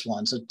the first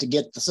one. So to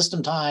get the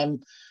system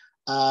time,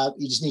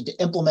 you just need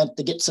to implement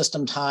the get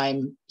system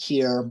time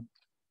here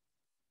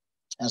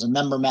as a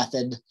member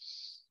method.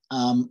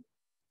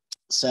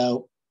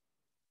 So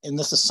in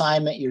this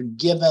assignment, you're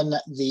given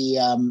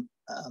the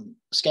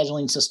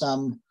scheduling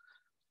system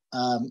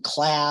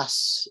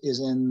class is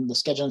in the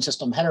scheduling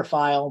system header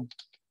file.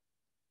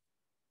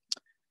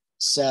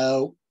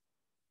 So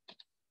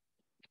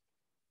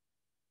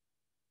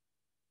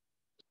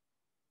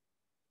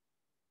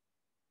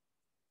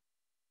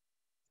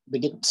the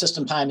get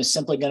system time is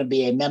simply going to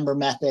be a member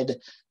method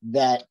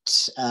that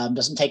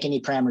doesn't take any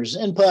parameters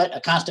input,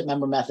 a constant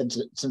member method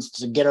since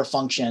it's a getter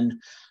function,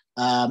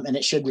 and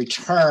it should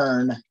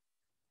return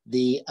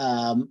the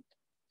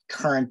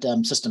current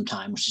system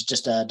time, which is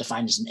just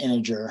defined as an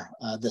integer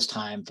this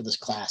time for this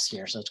class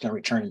here. So it's going to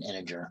return an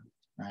integer,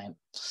 right?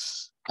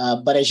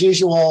 But as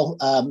usual,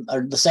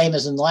 or the same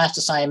as in the last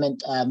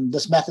assignment,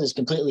 this method is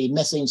completely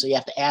missing, so you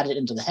have to add it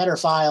into the header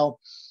file.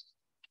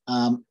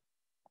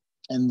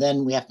 And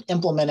then we have to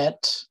implement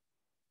it.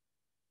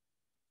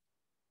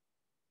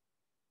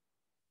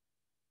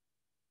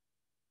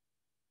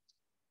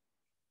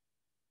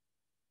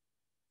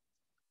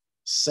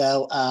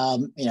 So,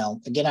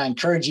 again, I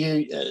encourage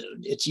you,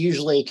 it's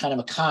usually kind of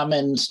a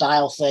common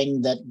style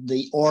thing that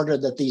the order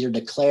that these are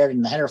declared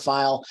in the header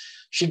file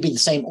should be the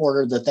same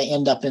order that they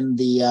end up in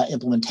the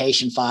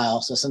implementation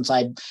file. So since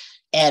I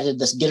added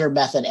this getter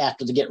method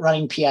after the get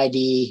running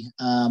PID,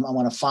 I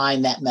want to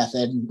find that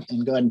method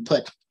and go ahead and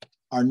put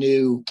our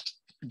new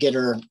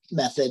getter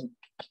method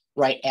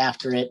right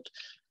after it.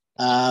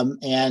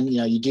 And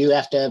you do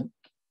have to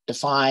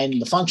define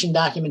the function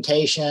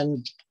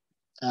documentation.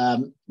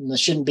 This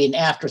shouldn't be an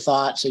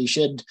afterthought, so you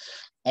should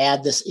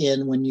add this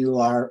in when you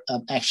are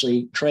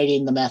actually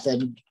creating the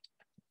method.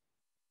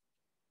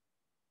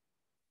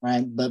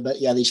 Right,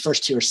 but yeah, these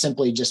first two are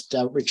simply just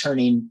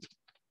returning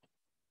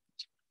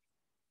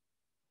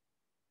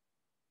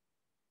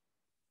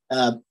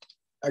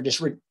are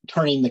just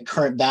returning the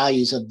current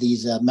values of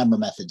these member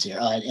methods here.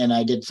 And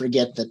I did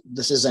forget that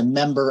this is a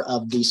member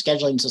of the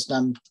scheduling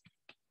system.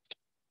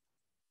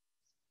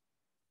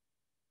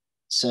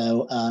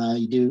 So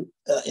you do,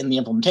 in the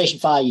implementation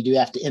file, you do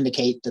have to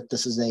indicate that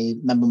this is a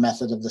member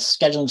method of the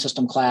scheduling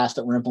system class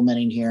that we're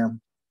implementing here.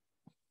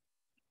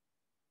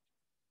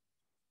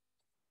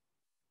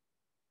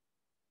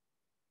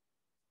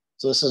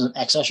 So this is an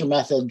accessor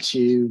method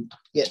to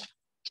get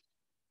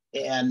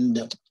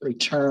and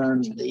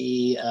return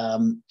the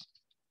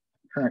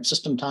current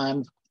system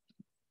time.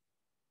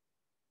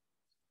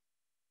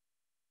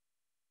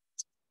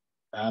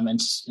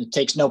 And it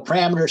takes no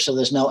parameters, so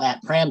there's no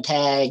 @param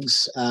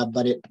tags,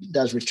 but it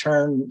does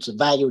return. It's a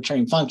value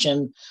returning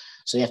function.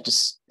 So you have to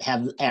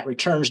have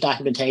 @returns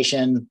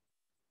documentation.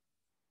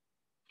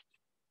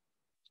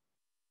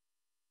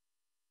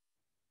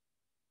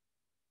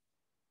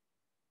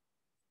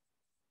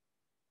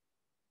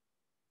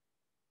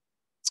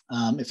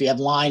 If you have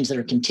lines that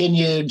are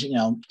continued,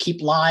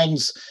 keep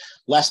lines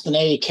less than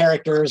 80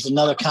 characters.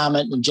 Another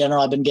comment in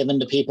general I've been given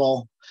to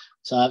people.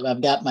 So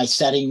I've got my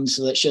settings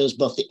so that shows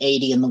both the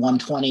 80 and the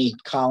 120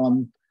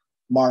 column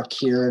mark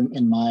here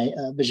in my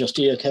Visual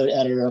Studio Code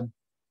editor.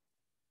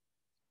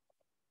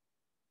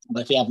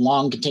 But if you have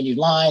long continued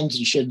lines,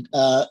 you should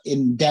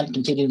indent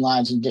continued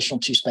lines an additional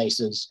 2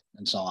 spaces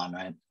and so on,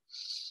 right?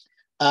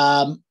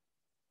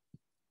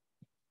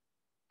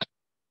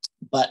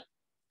 But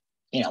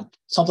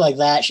something like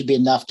that should be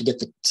enough to get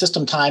the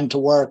system time to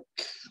work.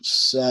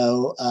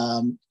 So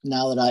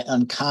now that I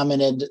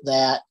uncommented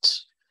that,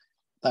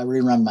 if I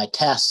rerun my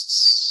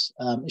tests,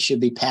 it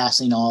should be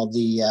passing all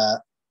the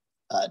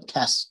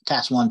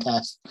task 1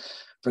 test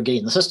for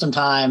getting the system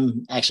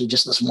time, actually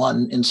just this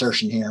one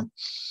insertion here.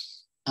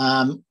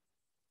 So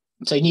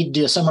you need to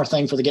do a similar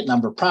thing for the get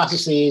number of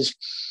processes.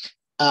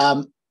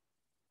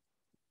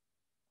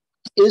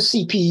 Is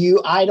CPU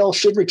idle?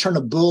 Should return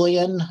a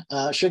Boolean,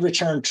 should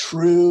return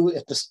true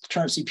if the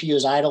current CPU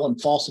is idle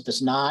and false if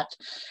it's not.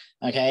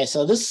 Okay,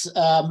 so this,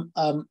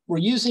 we're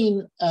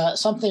using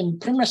something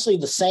pretty much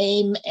the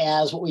same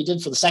as what we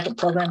did for the second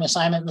programming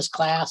assignment in this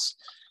class.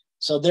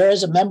 So there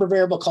is a member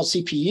variable called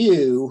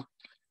CPU,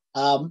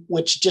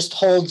 which just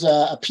holds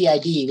a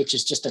PID, which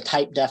is just a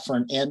type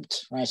deferent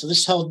int, right? So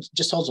this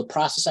just holds a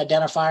process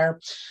identifier.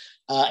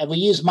 And we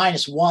use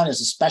 -1 as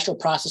a special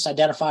process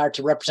identifier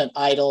to represent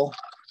idle.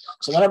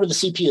 So whenever the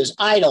CPU is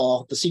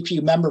idle, the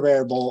CPU member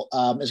variable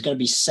is going to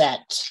be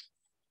set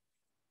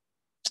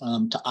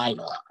to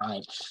idle,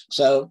 right?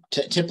 So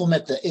to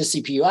implement the is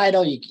CPU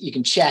idle, you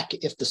can check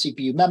if the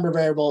CPU member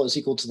variable is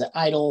equal to the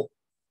idle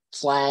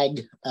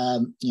flag,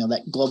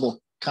 that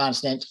global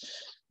constant.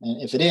 And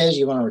if it is,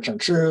 you want to return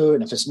true.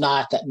 And if it's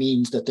not, that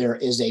means that there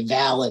is a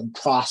valid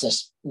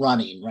process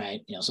running,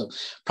 right? So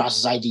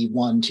process ID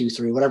 1, 2,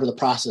 3, whatever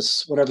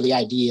the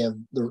ID of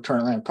the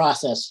return random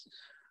process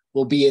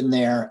will be in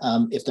there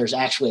if there's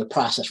actually a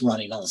process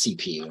running on the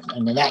CPU.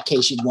 And in that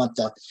case, you'd want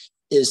the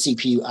is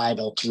CPU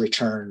idle to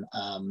return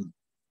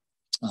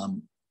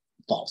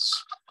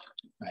false,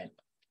 right?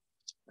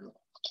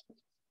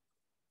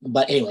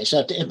 But anyway,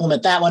 so to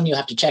implement that one, you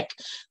have to check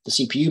the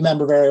CPU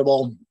member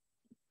variable.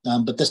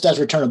 But this does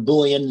return a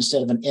Boolean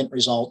instead of an int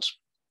result.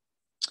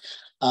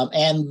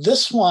 And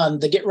this one,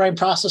 the get running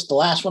process, the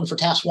last one for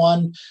task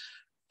 1,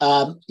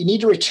 you need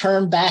to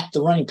return back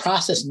the running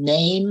process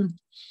name.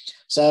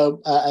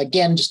 So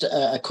again, just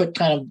a quick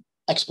kind of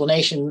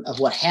explanation of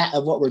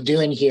what we're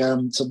doing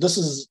here. So this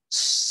is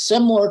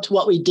similar to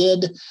what we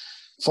did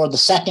for the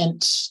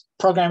second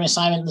programming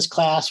assignment in this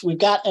class. We've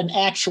got an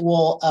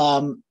actual,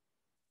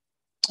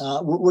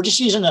 we're just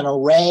using an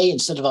array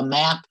instead of a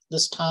map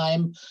this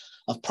time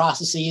of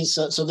processes.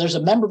 So there's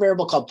a member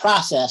variable called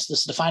process. This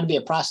is defined to be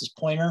a process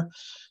pointer,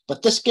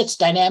 but this gets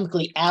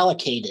dynamically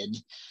allocated.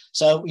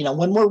 So,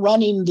 when we're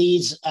running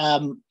these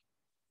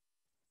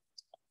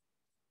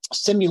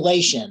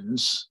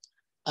simulations,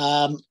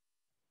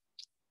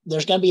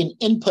 there's going to be an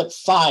input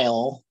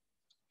file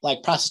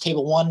like process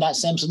table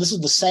 1.sim. So this is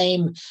the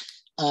same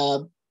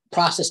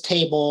process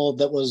table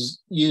that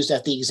was used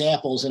at the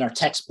examples in our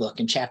textbook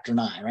in chapter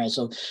 9, right?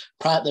 So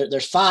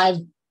there's 5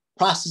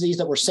 processes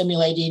that we're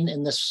simulating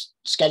in this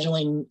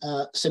scheduling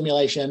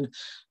simulation.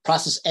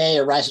 Process A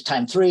arrives at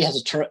time 3, has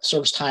a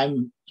service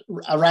time,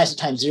 arrives at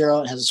time 0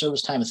 and has a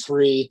service time of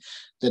 3.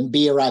 Then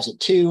B arrives at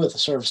 2 with a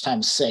service time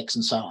of 6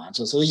 and so on.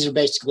 So these are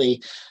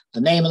basically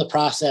the name of the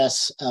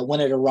process, when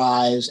it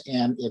arrives,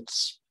 and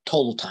its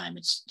total time,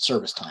 its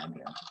service time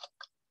here.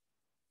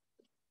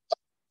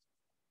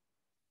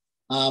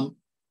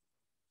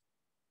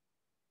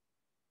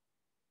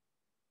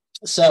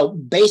 So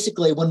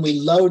basically, when we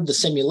load the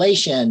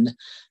simulation,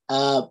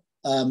 when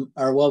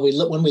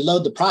we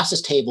load the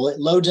process table, it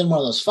loads in one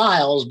of those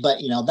files, but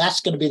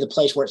that's going to be the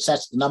place where it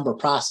sets the number of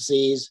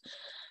processes.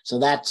 So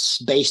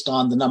that's based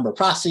on the number of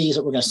processes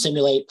that we're going to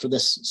simulate for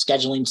this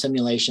scheduling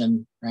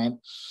simulation, right?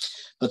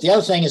 But the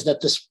other thing is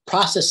that this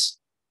process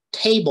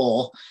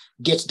table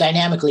gets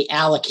dynamically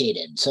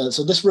allocated. So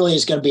this really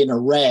is going to be an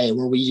array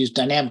where we use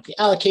dynamic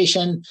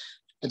allocation,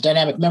 the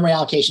dynamic memory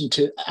allocation,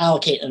 to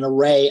allocate an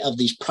array of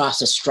these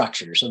process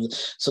structures.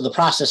 So the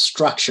process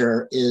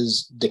structure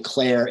is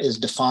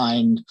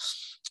defined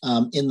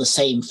in the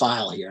same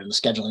file here, in the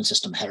scheduling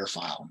system header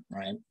file,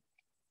 right?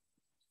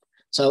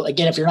 So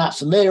again, if you're not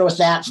familiar with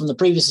that from the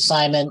previous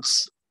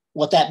assignments,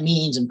 what that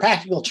means in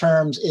practical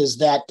terms is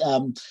that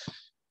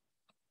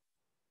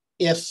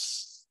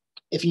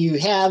if you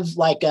have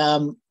like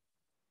a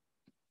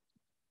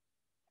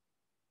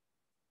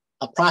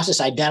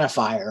process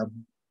identifier,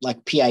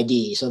 like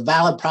PID. So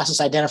valid process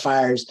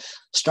identifiers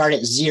start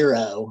at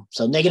 0.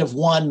 So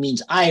 -1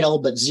 means idle,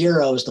 but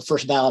 0 is the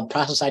first valid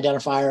process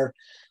identifier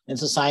in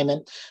this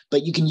assignment.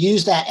 But you can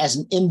use that as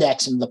an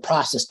index in the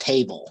process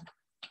table.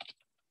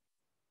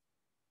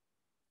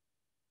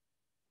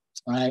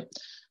 All right.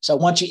 So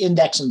once you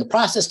index in the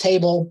process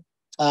table,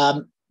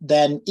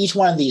 then each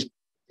one of these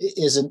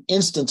is an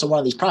instance of one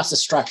of these process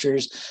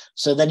structures.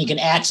 So then you can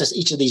access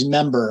each of these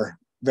member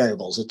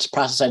variables. It's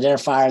process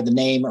identifier, the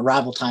name,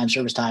 arrival time,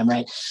 service time,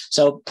 right?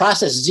 So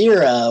process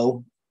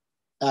 0,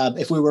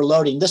 if we were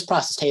loading this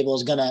process table,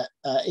 is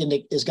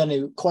going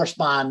to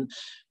correspond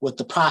with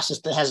the process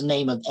that has a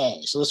name of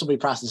A. So this will be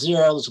process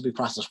 0. This will be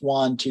process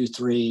 1, 2,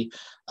 3,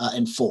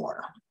 and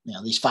 4.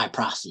 These 5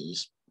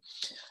 processes.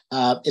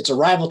 Its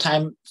arrival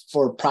time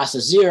for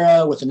process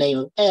 0 with the name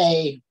of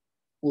A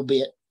will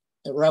be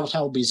arrival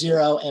time will be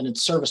 0, and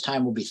its service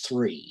time will be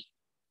 3.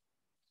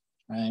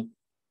 Right.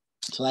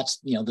 So that's,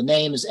 the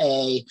name is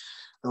A,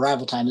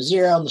 arrival time is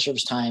 0, and the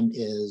service time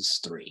is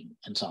 3,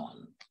 and so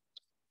on.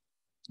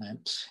 Right.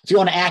 If you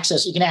want to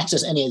access, you can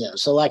access any of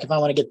those. So like if I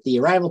want to get the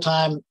arrival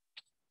time,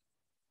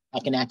 I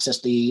can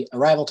access the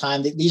arrival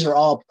time. These are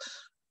all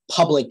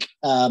public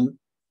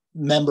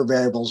member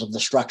variables of the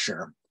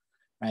structure.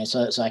 Right,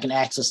 so I can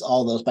access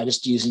all those by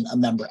just using a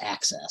member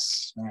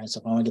access. All right, so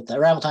if I want to get the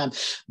arrival time,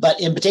 but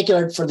in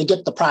particular for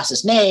get the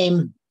process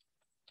name,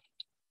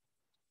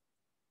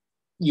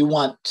 you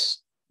want,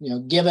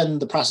 given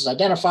the process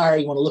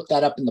identifier, you want to look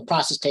that up in the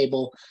process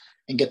table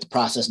and get the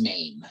process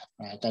name.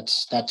 Right,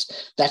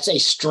 that's a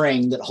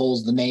string that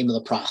holds the name of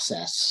the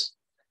process,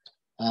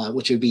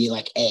 which would be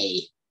like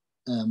A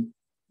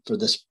for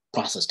this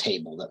process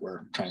table that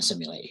we're trying to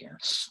simulate here.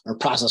 Or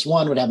process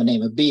 1 would have a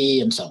name of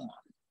B, and so on.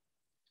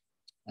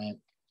 Right.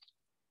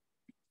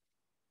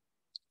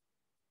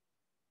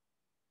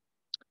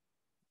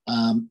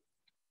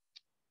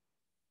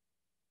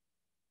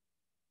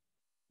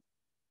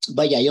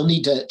 But yeah, you'll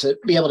need to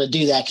be able to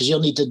do that because you'll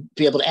need to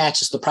be able to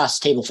access the process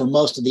table for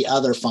most of the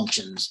other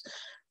functions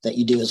that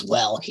you do as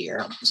well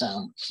here.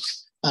 So,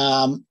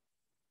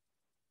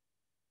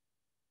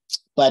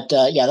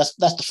 yeah, that's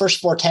the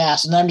first 4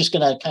 tasks, and then I'm just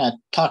going to kind of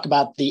talk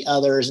about the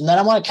others, and then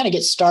I want to kind of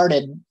get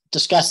started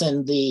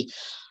discussing the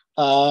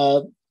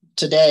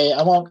today.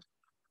 I won't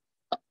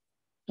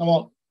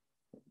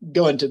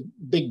go into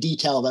big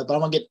detail of it, but I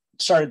want to get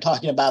started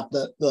talking about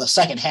the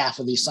second half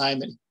of the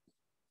assignment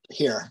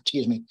here.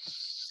 Excuse me.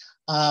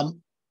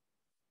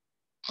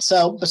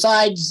 So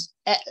besides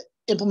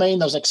implementing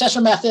those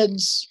accessor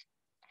methods,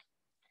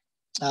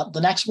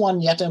 the next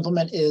one you have to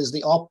implement is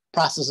the all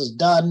processes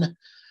done.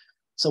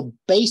 So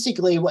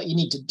basically what you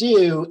need to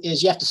do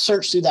is you have to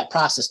search through that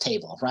process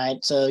table,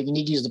 right? So you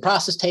need to use the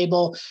process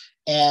table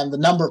and the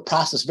number of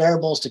process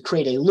variables to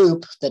create a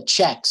loop that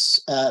checks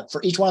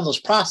for each one of those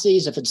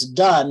processes. If it's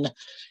done,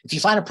 if you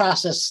find a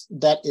process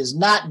that is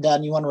not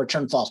done, you want to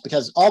return false,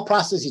 because all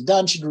processes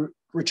done should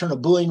return a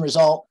Boolean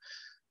result,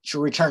 should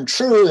return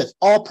true if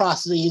all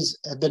processes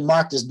have been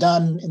marked as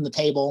done in the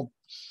table,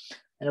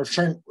 and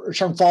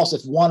return false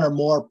if one or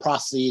more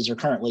processes are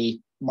currently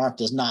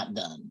marked as not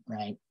done,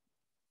 right?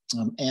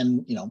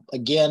 And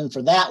again,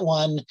 for that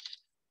one,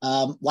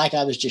 like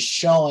I was just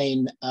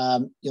showing,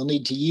 you'll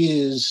need to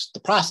use the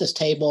process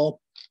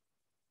table,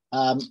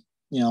 and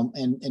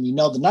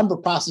the number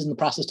of processes in the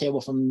process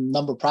table from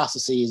number of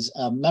processes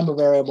member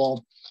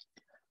variable.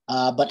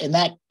 But in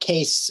that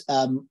case,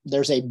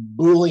 there's a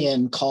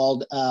Boolean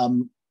called,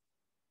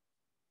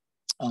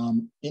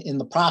 in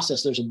the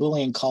process, there's a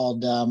Boolean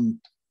called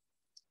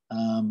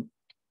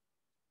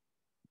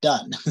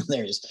done.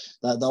 There's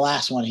the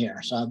last one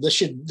here. So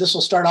this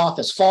will start off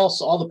as false.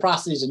 All the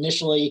processes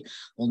initially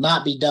will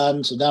not be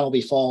done, so that will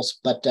be false.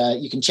 But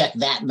you can check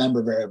that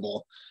member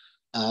variable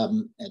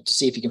to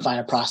see if you can find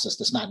a process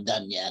that's not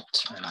done yet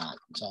or not.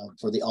 So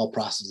for the all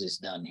processes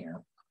done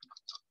here.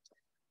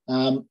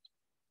 And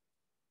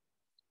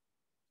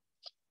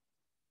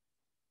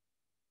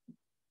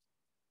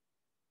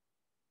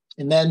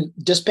then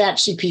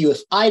dispatch CPU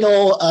if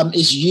idle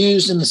is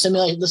used in the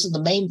simulation. This is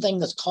the main thing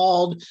that's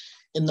called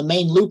in the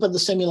main loop of the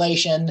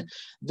simulation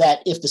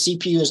that if the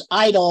CPU is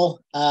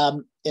idle,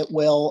 it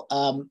will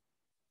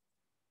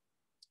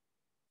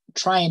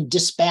try and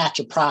dispatch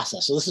a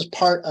process. So this is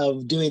part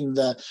of doing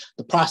the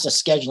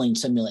process scheduling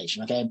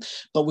simulation, okay?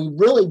 But we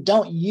really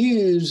don't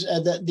use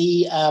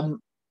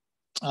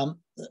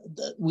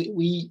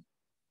we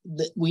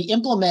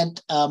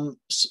implement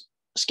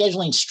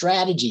scheduling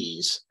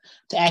strategies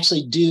to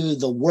actually do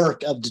the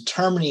work of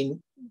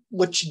determining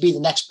which should be the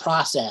next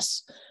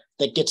process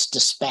that gets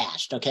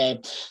dispatched, okay?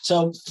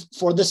 So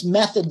for this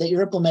method that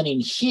you're implementing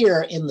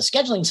here in the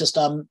scheduling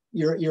system,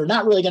 you're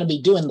not really going to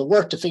be doing the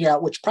work to figure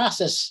out which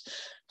process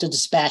to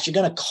dispatch. You're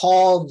going to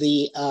call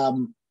the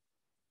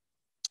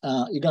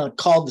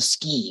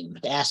scheme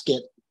to ask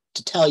it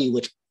to tell you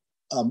which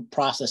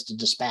process to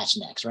dispatch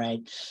next, right?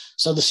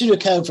 So the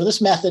pseudocode for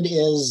this method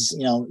is,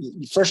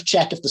 you first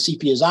check if the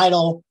CPU is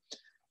idle.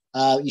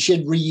 You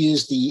should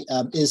reuse the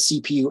is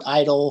CPU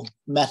idle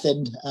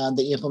method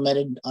that you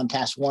implemented on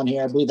task 1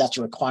 here. I believe that's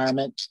a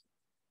requirement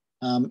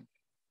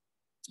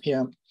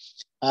here.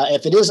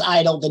 If it is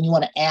idle, then you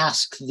want to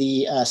ask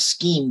the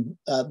scheme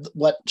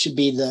what should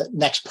be the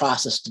next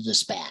process to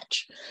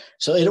dispatch.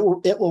 So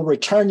it will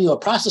return you a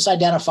process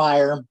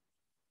identifier,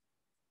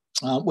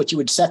 which you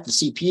would set the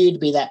CPU to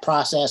be that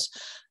process,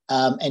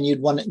 and you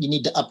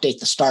need to update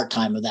the start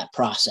time of that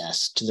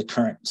process to the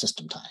current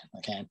system time.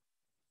 Okay.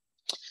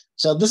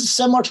 So this is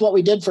similar to what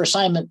we did for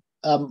assignment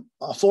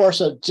 4.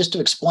 So just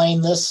to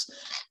explain this,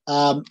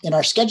 in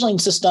our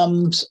scheduling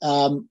systems,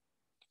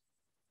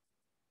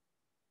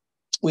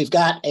 we've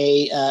got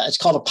it's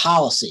called a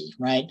policy,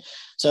 right?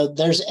 So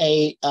there's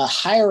a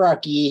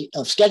hierarchy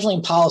of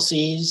scheduling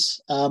policies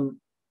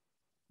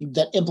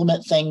that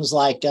implement things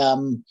like,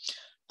 or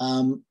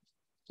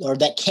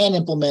that can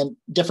implement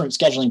different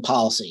scheduling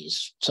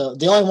policies. So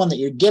the only one that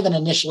you're given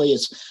initially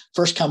is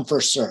first come,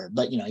 first serve.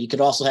 But you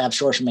could also have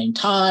shortest remaining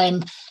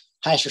time,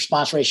 highest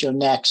response ratio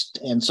next,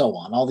 and so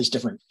on. All these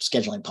different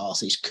scheduling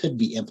policies could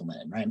be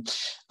implemented, right?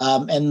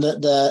 And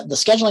the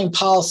scheduling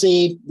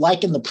policy,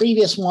 like in the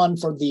previous one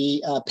for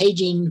the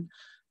paging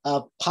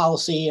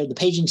policy or the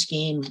paging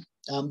scheme,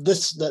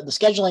 the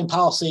scheduling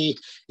policy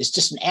is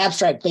just an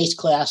abstract base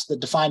class that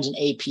defines an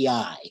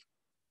API.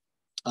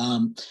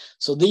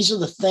 So these are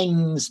the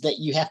things that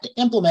you have to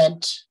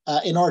implement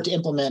in order to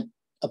implement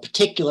a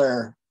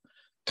particular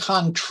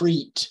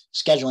concrete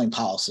scheduling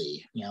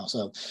policy.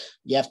 So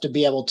you have to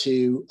be able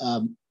to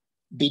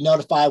be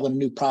notified when a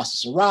new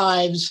process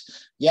arrives.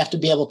 You have to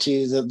be able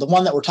to, the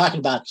one that we're talking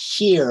about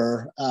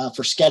here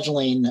for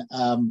scheduling,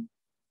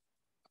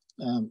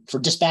 for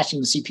dispatching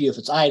the CPU if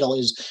it's idle,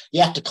 is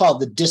you have to call it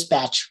the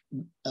dispatch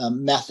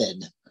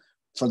method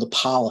for the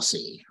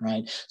policy,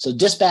 right? So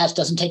dispatch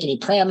doesn't take any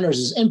parameters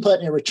as input,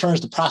 and it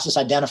returns the process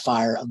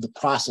identifier of the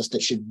process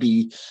that should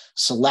be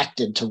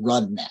selected to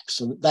run next.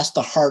 So that's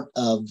the heart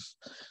of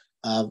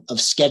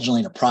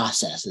scheduling a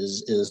process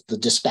is the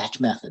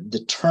dispatch method,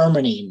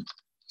 determining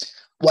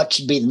what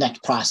should be the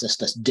next process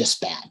that's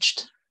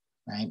dispatched,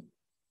 right?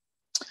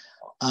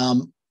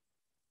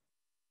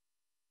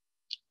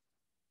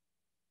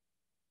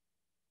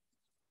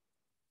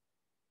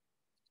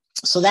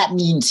 So that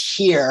means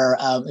here,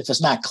 if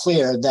it's not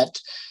clear, that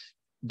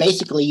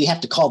basically you have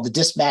to call the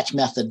dispatch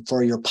method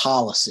for your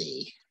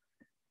policy,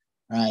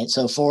 right?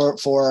 So for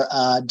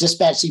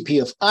dispatch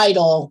CPU if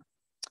idle,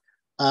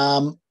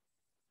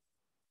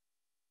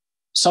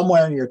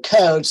 somewhere in your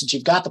code, since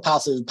you've got the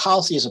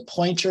policy is a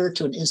pointer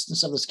to an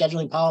instance of the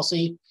scheduling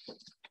policy.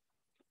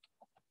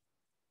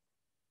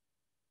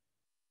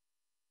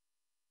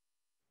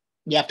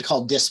 You have to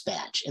call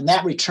dispatch, and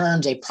that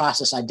returns a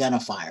process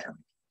identifier.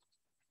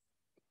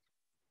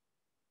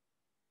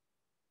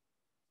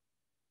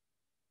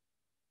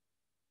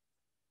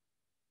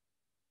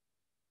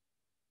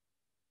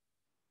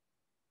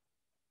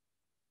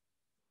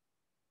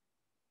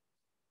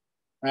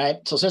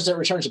 Right. So since it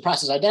returns a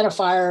process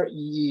identifier,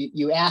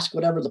 you ask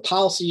whatever the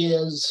policy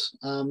is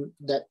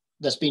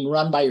that's being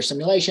run by your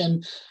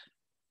simulation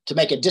to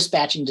make a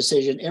dispatching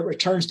decision. It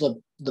returns the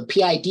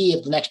PID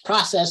of the next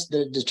process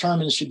that it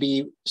determines should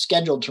be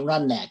scheduled to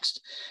run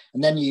next.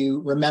 And then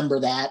you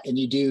remember that and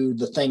you do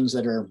the things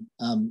that are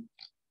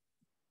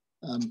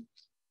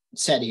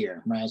said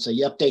here, right? So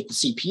you update the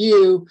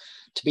CPU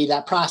to be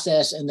that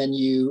process, and then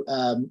you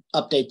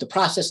update the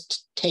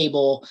process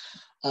table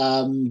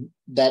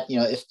that,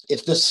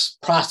 if this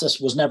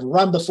process was never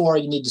run before,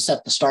 you need to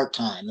set the start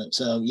time. And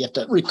so you have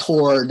to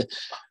record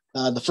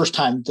the first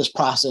time this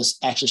process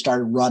actually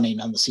started running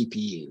on the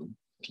CPU.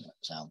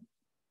 So,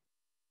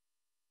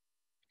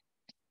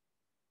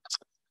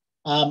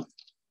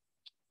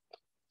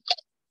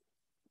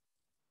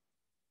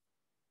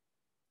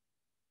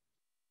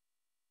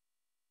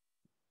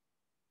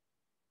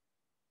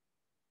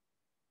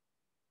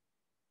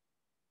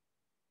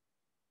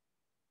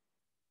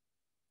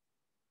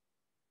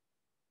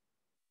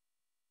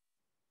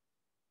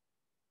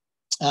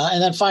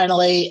 and then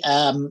finally,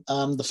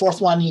 the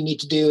fourth one you need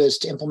to do is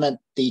to implement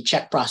the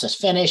check process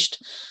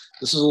finished.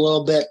 This is a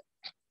little bit,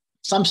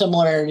 some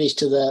similarities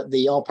to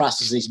the all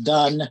processes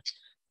done.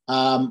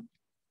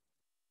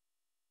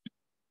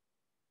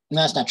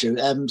 No, that's not true.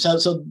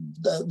 So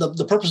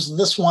the purpose of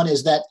this one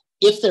is that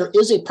if there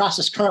is a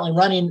process currently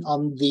running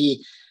on the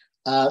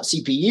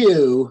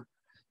CPU,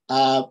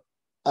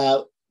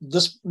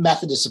 this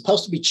method is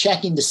supposed to be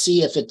checking to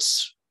see if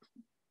it's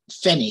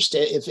finished,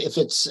 if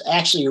it's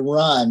actually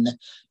run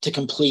to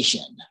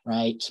completion,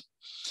 right?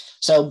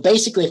 So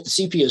basically, if the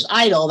CPU is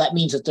idle, that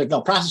means that there's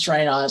no process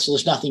running on it, so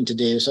there's nothing to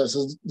do. So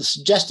the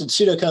suggested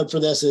pseudocode for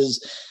this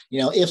is,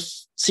 if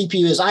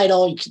CPU is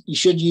idle, you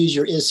should use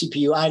your is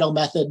CPU idle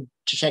method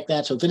to check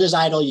that. So if it is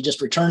idle, you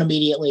just return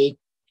immediately.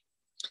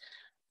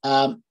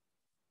 And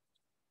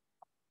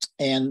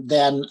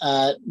then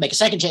make a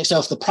second check. So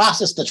if the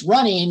process that's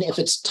running, if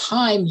its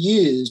time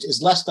used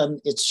is less than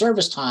its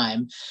service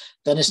time,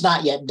 then it's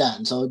not yet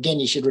done. So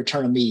again, you should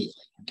return immediately.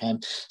 Okay.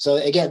 So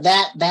again,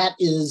 that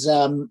is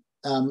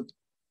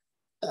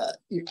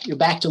you're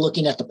back to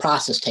looking at the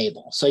process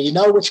table. So you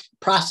know which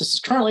process is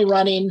currently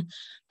running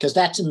because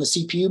that's in the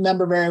CPU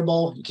member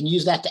variable. You can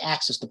use that to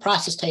access the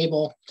process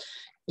table.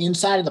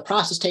 Inside of the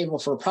process table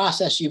for a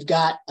process, you've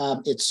got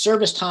its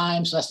service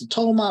time. So that's the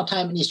total amount of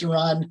time it needs to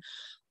run.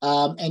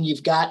 And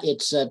you've got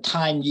its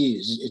time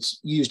used. It's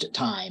used at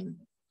time.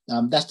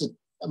 That's the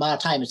amount of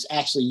time it's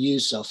actually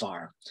used so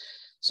far.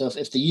 So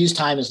if the use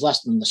time is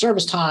less than the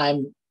service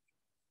time,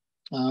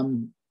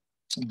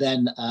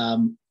 then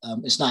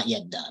it's not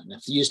yet done.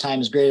 If the use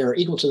time is greater or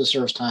equal to the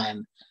service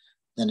time,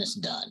 then it's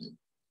done.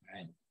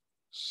 Right?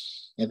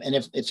 And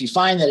if you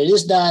find that it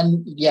is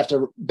done, you have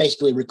to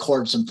basically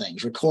record some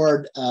things.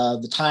 Record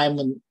the time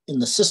when in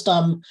the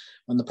system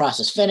when the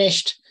process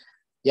finished.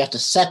 You have to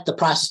set the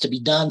process to be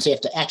done. So you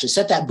have to actually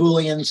set that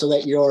Boolean so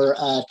that your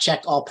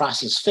check all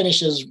process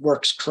finishes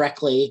works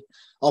correctly.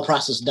 All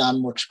process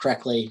done works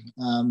correctly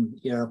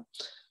here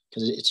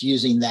because it's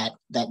using that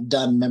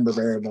done member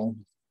variable.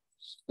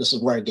 This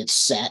is where it gets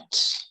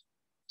set.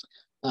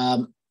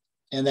 And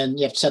then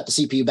you have to set the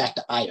CPU back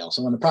to idle.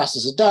 So when the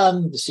process is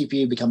done, the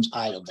CPU becomes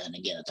idle then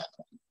again at that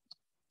point.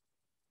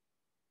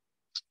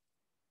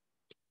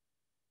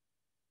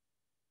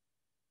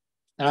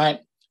 All right.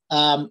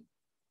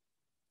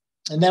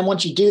 And then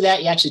once you do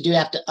that, you actually do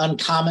have to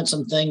uncomment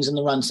some things in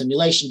the run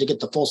simulation to get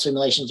the full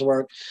simulation to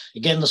work.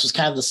 Again, this was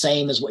kind of the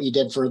same as what you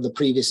did for the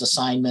previous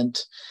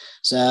assignment.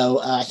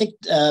 So I think,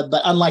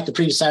 but unlike the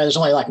previous assignment, there's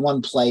only like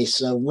one place.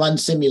 So run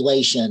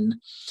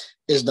simulation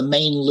is the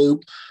main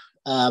loop.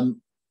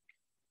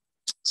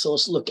 So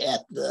let's look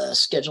at the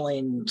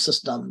scheduling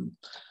system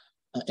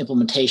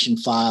implementation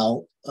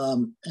file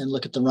and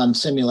look at the run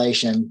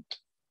simulation.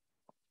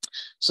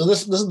 So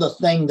this is the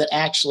thing that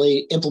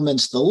actually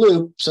implements the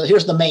loop. So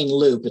here's the main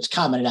loop. It's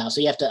commented out.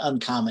 So you have to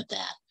uncomment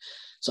that.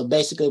 So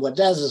basically what it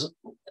does is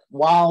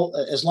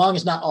as long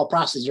as not all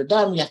processes are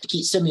done, we have to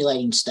keep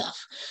simulating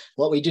stuff.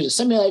 What we do to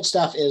simulate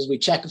stuff is we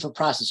check if a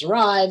process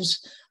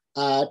arrives,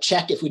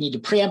 check if we need to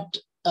preempt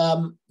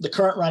the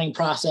current running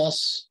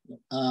process.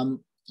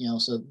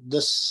 So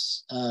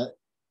this,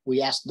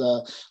 we ask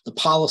the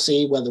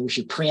policy whether we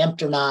should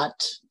preempt or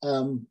not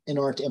in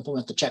order to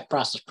implement the check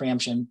process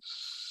preemption.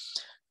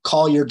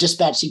 Call your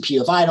dispatch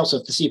CPU if idle. So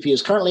if the CPU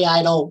is currently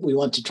idle, we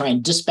want to try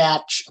and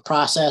dispatch a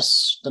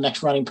process, the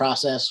next running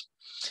process,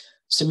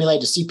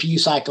 simulate a CPU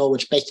cycle,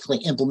 which basically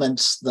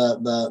implements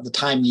the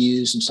time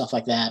used and stuff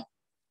like that.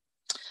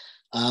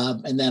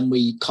 And then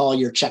we call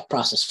your check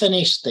process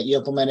finish that you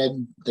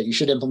implemented, that you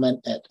should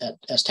implement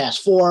as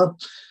task 4,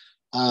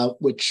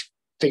 which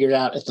figured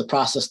out if the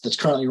process that's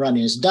currently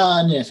running is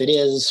done. And if it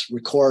is,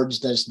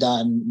 records that it's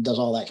done, does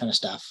all that kind of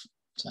stuff.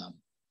 So.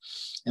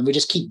 And we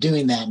just keep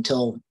doing that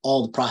until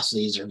all the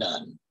processes are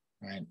done,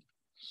 right?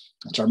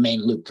 That's our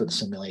main loop for the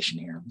simulation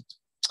here.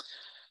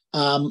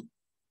 All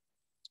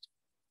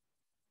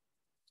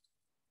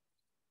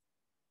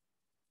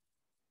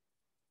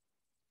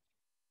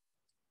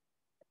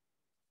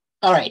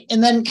right,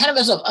 and then kind of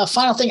as a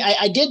final thing,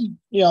 I did,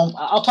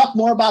 I'll talk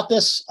more about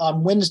this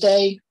on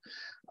Wednesday,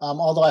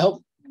 although I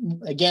hope,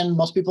 again,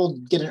 most people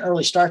get an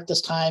early start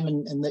this time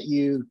and that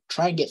you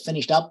try and get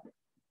finished up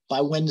by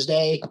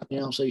Wednesday,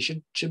 so you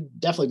should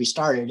definitely be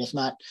started, if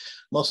not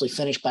mostly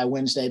finished by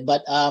Wednesday.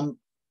 But let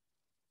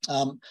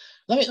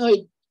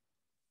me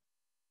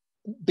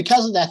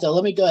because of that though,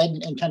 let me go ahead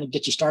and kind of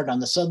get you started on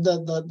this. So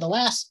the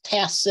last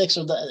task 6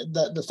 or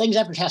the things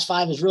after task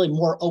 5 is really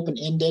more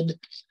open-ended,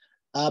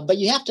 but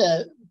you have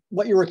to,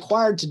 what you're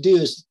required to do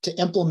is to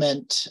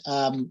implement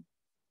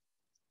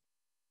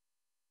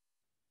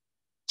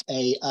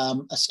a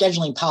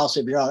scheduling policy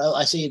of your own. Oh,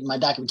 I see my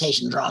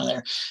documentation is wrong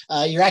there.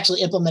 You're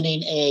actually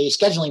implementing a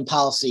scheduling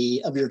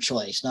policy of your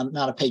choice,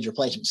 not a page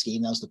replacement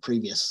scheme. That was the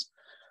previous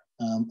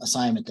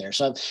assignment there.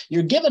 So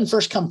you're given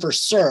first come,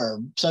 first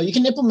serve. So you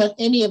can implement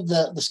any of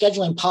the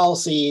scheduling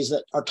policies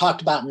that are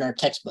talked about in our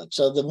textbook.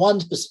 So the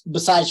ones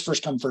besides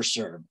first come, first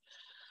serve.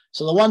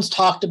 So the ones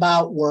talked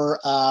about were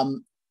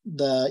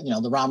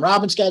the round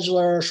robin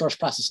scheduler, source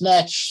process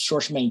next,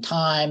 source main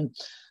time,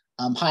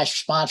 highest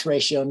response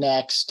ratio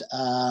next,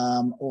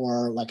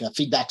 or like a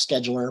feedback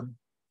scheduler,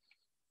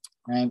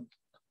 right?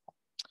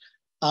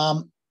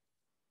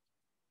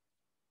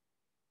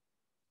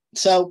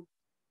 So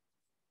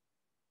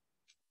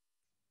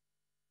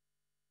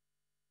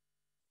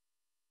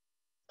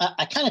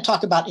I kind of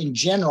talk about in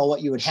general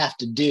what you would have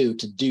to do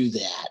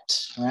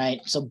that, right?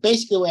 So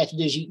basically what you have to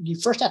do is you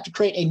first have to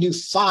create a new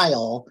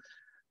file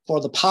for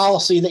the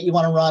policy that you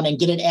want to run and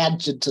get it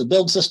added to the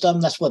build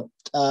system. That's what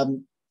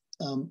kind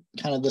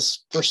of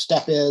this first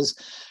step is.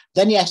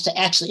 Then you have to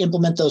actually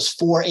implement those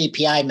 4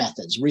 API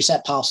methods: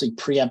 reset policy,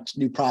 preempt,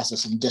 new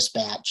process, and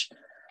dispatch.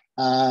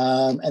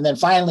 And then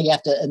finally, you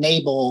have to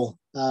enable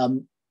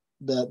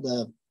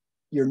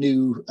your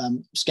new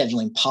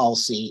scheduling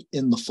policy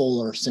in the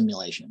fuller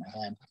simulation.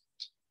 Okay?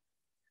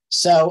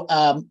 So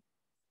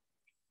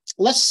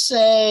let's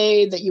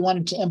say that you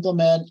wanted to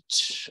implement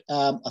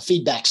a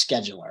feedback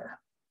scheduler.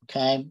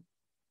 Okay.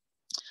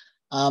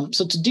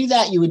 So to do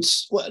that, you would,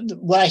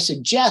 what I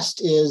suggest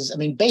is, I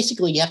mean,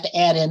 basically you have to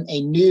add in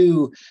a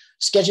new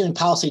scheduling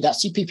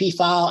policy.cpp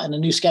file and a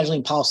new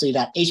scheduling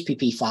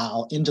policy.hpp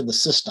file into the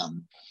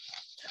system.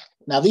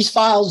 Now, these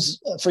files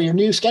for your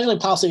new scheduling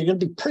policy are going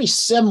to be pretty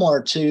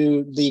similar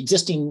to the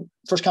existing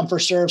first come,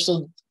 first serve.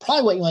 So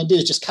probably what you want to do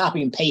is just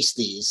copy and paste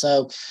these.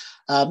 So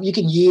you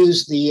can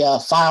use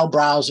the file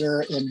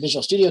browser in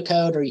Visual Studio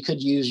Code, or you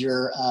could use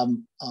your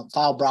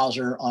file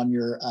browser on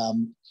your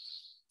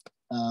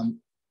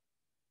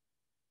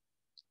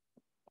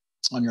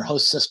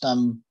host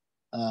system,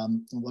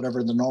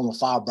 whatever the normal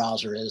file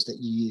browser is that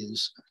you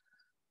use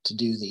to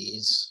do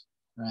these,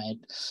 right?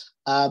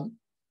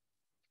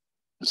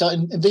 So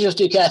in Visual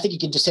Studio Code, I think you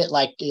can just hit,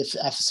 like, if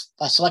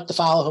I select the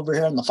file over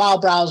here in the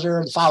file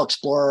browser, the file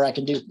explorer, I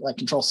can do like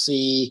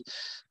Control-C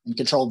and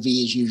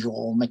Control-V as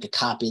usual, make a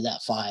copy of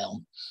that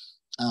file.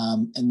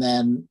 And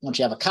then once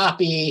you have a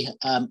copy,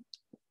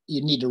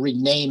 you need to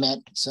rename it.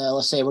 So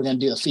let's say we're going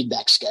to do a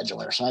feedback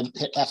scheduler. So I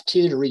hit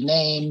F2 to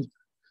rename.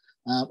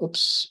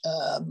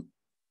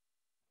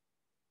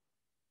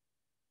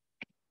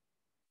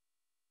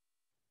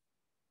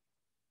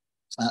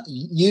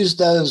 Use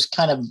those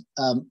kind of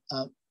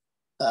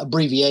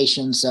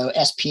abbreviations. So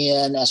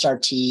SPN,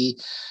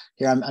 SRT.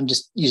 Here I'm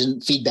just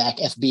using feedback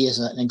FB as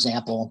an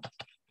example,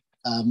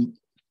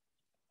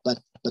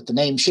 but the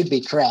name should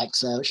be correct.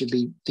 So it should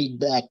be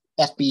feedback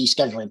FB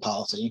scheduling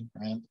policy,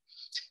 right?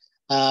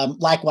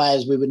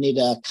 Likewise, we would need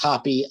a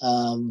copy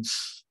of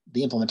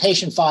the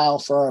implementation file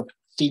for our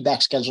feedback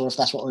scheduler if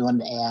that's what we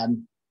wanted to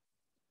add.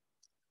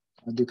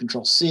 I'll do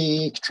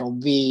Control-C,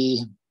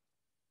 Control-V.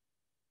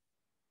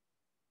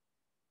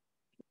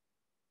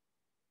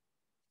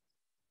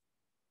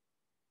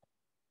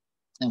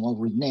 And we'll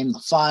rename the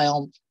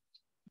file,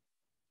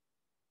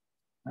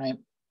 right?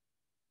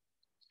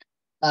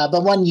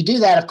 But when you do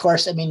that, of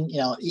course, I mean,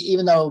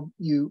 even though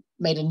you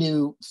made a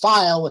new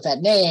file with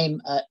that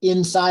name,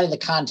 inside of the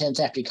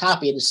contents after you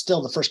copy it is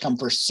still the first come,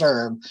 first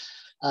serve.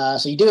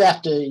 So you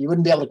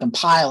wouldn't be able to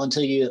compile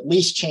until you at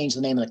least change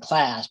the name of the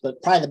class.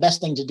 But probably the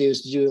best thing to do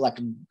is to do like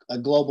a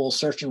global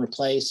search and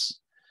replace.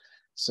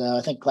 So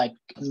I think like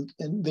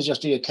in Visual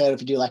Studio Code,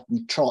 if you do like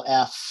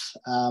Control-F,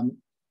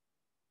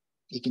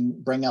 you can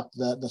bring up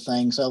the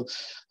thing. So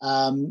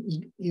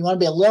you want to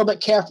be a little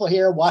bit careful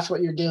here, watch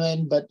what you're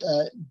doing, but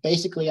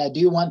basically I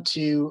do want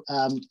to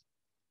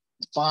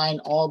find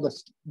all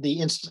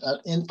the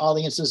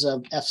instances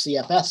of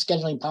FCFS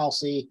scheduling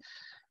policy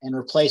and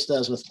replace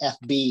those with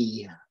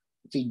FB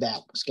feedback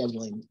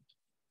scheduling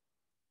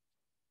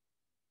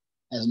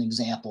as an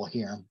example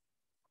here.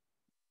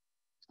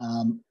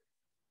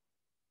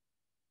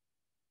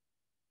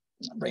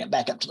 Bring it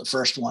back up to the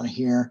first one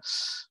here.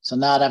 So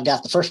now that I've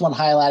got the first one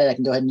highlighted, I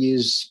can go ahead and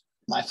use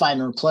my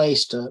find and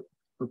replace to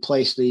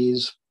replace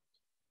these.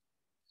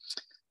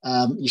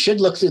 You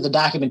should look through the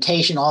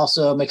documentation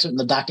also, make certain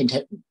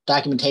the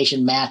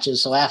documentation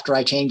matches. So after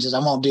I change this, I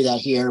won't do that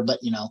here, but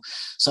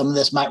some of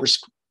this might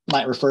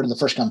refer to the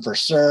first come,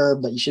 first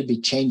serve, but you should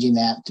be changing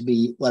that to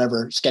be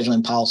whatever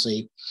scheduling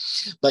policy.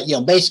 But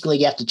basically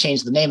you have to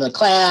change the name of the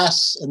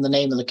class and the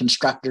name of the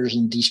constructors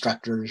and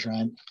destructors,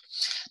 right?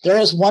 There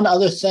is one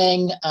other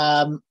thing.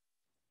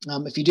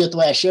 If you do it the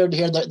way I showed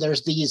here,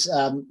 there's these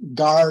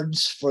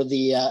guards for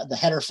the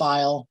header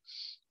file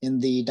in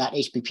the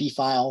 .hpp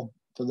file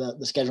for the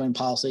scheduling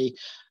policy.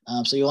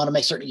 So you want to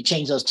make certain you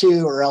change those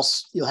too, or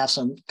else you'll have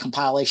some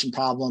compilation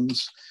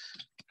problems.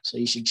 So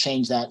you should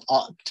change that.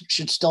 It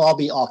should still all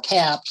be all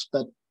caps,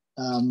 but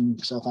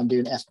so if I'm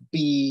doing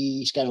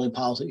FB scheduling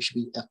policy, it should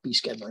be FB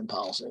scheduling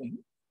policy.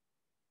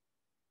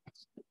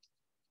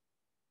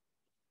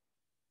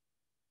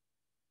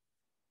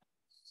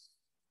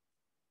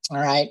 All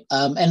right,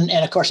 and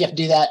of course you have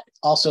to do that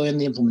also in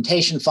the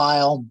implementation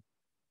file,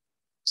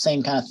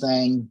 same kind of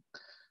thing.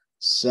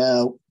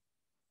 So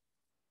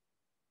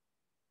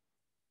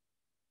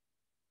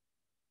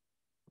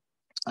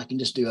I can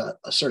just do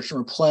a search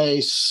and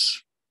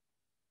replace.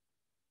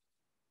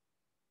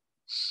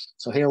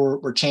 So here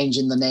we're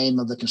changing the name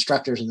of the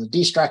constructors and the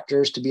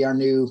destructors to be our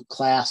new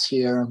class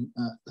here,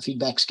 the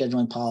feedback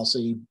scheduling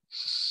policy.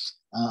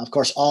 Of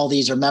course, all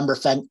these are member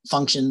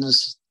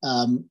functions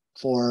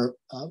for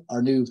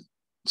our new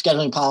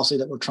scheduling policy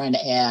that we're trying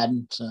to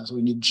add. So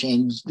we need to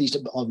change these to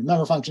all the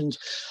member functions.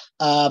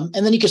 And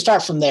then you can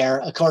start from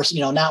there. Of course,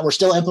 now we're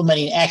still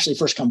implementing actually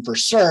first come,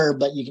 first serve,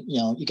 but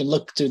you can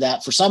look through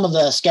that. For some of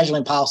the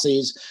scheduling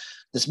policies,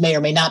 this may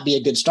or may not be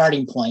a good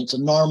starting point. So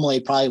normally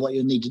probably what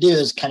you need to do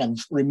is kind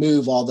of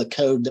remove all the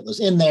code that was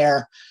in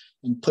there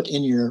and put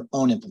in your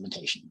own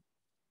implementation.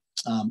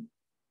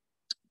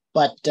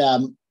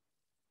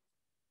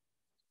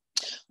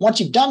 Once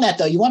you've done that,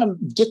 though, you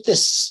want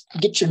to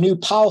get your new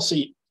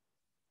policy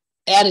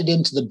added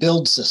into the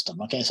build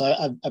system. Okay,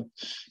 so I've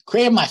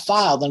created my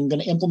file, then I'm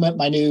going to implement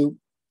my new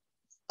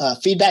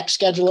feedback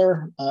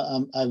scheduler.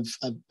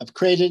 I've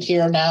created it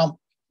here now,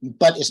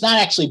 but it's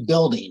not actually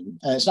building.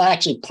 It's not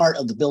actually part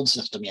of the build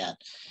system yet.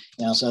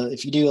 So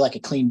if you do like a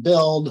clean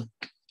build,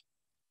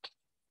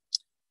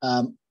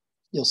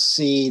 you'll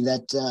see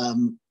that.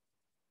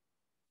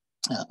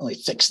 Let me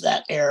fix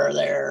that error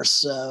there.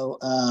 So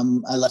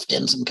I left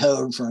in some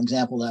code, for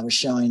example, that I was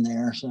showing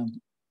there. So,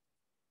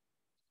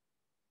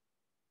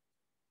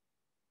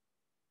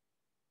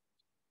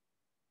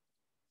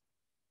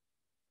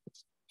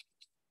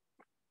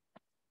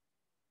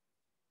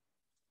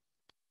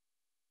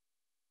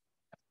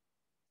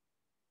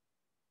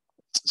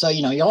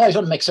 you always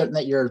want to make certain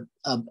that you're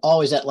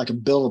always at like a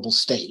buildable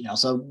state.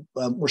 So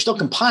we're still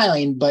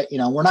compiling, but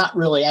we're not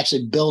really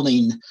actually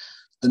building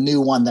the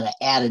new one that I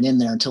added in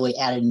there until we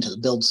add it into the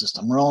build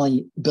system. We're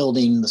only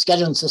building the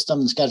scheduling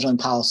system, the scheduling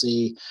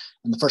policy,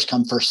 and the first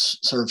come,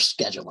 first serve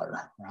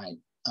scheduler, right?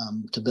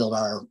 To build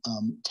our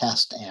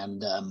test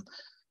and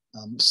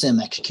sim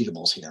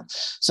executables here.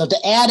 So to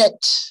add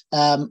it,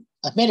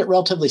 I've made it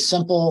relatively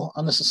simple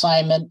on this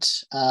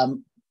assignment.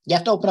 You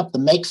have to open up the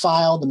make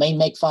file, the main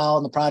make file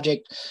in the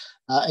project,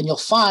 and you'll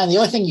find the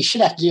only thing you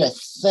should have to do, I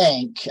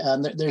think,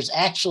 there's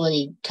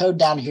actually code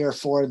down here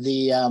for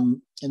the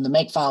in the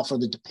make file for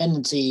the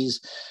dependencies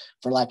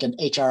for like an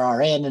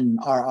HRRN and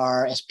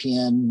RR,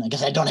 SPN. I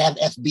guess I don't have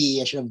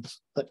FB. I should have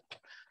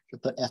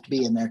put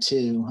FB in there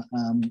too.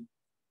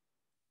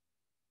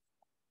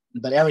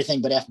 But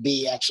everything but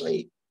FB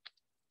actually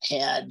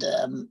had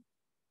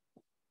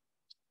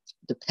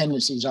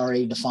dependencies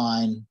already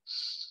defined.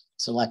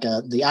 So like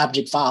the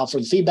object file for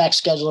the feedback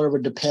scheduler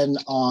would depend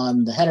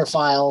on the header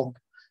file.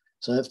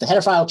 So if the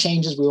header file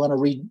changes, we want to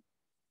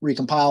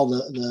recompile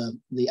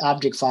the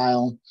object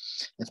file.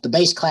 If the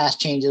base class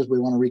changes, we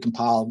want to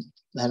recompile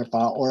the header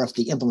file. Or if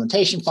the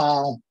implementation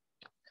file,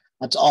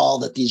 that's all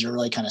that these are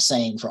really kind of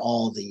saying for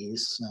all of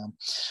these.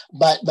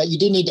 But you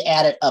do need to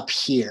add it up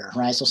here,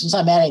 right? So since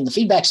I'm adding the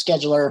feedback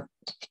scheduler,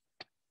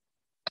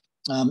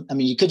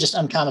 you could just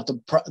uncomment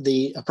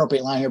the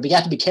appropriate line here, but you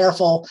have to be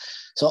careful.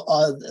 So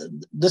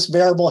this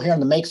variable here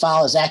in the make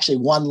file is actually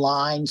one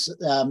line,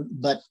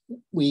 but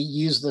we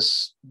use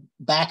this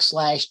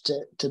backslash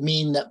to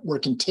mean that we're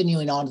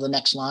continuing on to the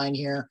next line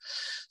here.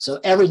 So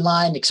every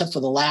line except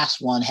for the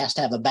last one has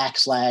to have a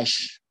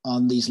backslash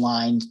on these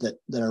lines that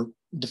are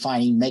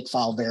defining make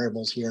file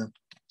variables here.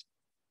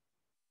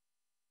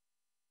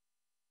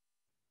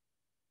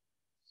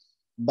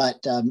 But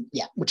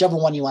yeah, whichever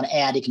one you want to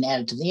add, you can add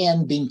it to the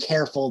end, being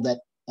careful that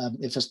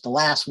if it's the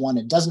last one,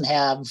 it doesn't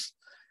have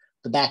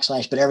the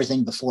backslash, but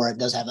everything before it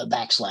does have a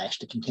backslash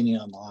to continue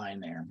on the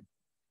line there.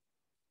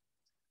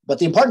 But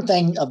the important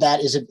thing of that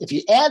is if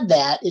you add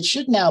that, it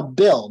should now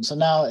build. So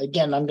now,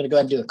 again, I'm going to go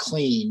ahead and do a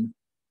clean.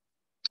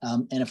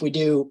 And if we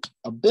do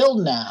a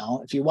build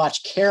now, if you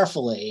watch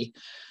carefully,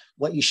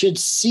 what you should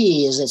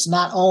see is it's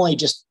not only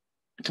just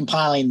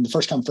compiling the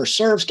first come, first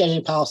serve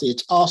scheduling policy,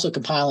 it's also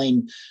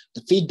compiling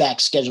the feedback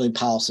scheduling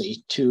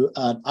policy to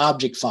an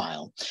object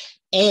file.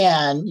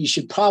 And you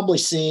should probably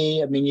see,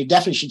 you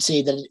definitely should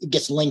see that it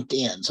gets linked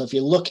in. So if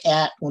you look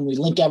at when we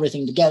link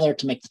everything together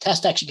to make the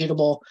test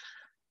executable,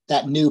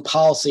 that new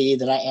policy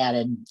that I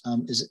added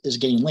is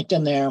getting linked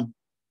in there.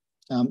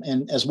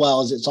 And as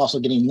well as it's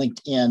also getting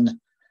linked in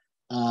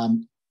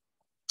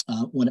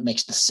when it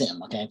makes the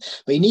sim, okay?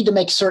 But you need to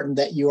make certain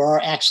that you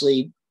are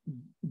actually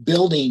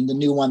building the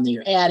new one that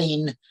you're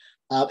adding,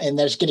 and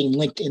that's getting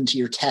linked into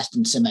your test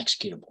and sim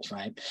executables,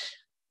 right?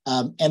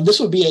 And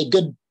this would be a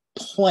good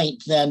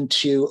point then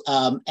to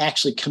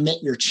actually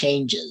commit your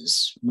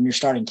changes when you're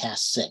starting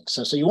task 6.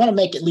 So you want to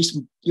make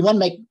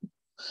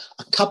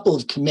a couple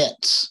of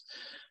commits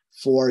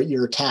for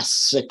your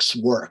task 6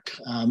 work.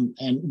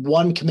 And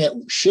one commit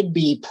should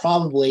be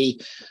probably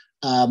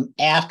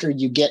after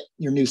you get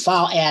your new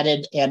file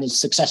added and it's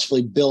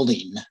successfully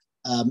building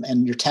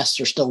and your tests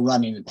are still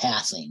running and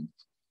passing.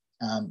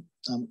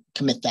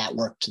 Commit that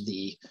work to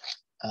the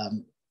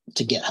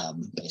to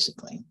GitHub,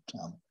 basically.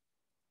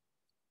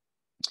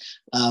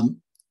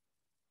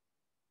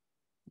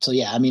 So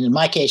yeah, in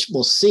my case,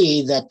 we'll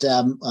see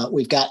that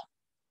we've got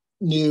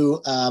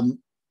new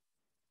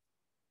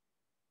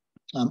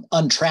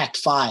untracked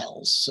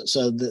files.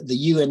 So the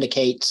U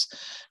indicates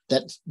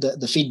that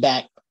the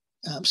feedback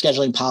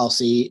scheduling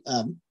policy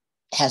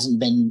has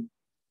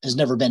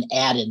never been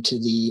added to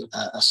the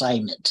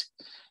assignment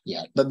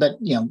yet. But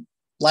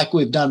like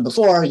we've done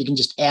before, you can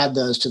just add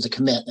those to the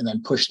commit and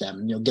then push them,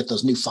 and you'll get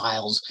those new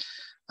files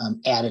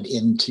added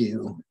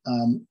into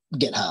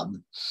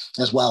GitHub,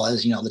 as well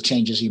as the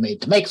changes you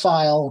made to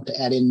Makefile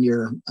to add in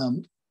your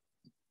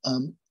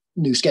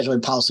new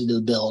scheduling policy to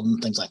the build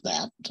and things like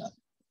that.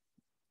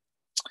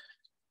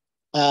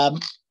 So,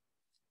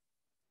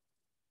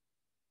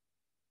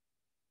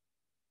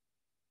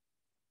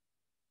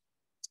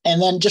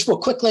 and then just real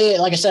quickly,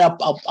 like I said,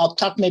 I'll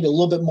talk maybe a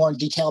little bit more in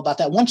detail about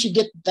that. Once you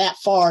get that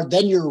far,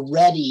 then you're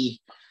ready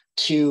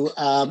to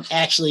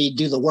actually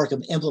do the work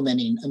of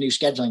implementing a new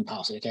scheduling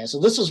policy. Okay, so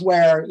this is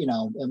where,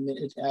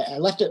 I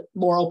left it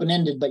more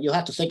open-ended, but you'll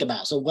have to think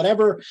about it. So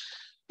whatever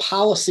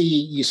policy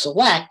you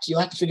select, you'll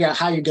have to figure out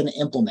how you're going to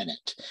implement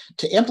it.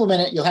 To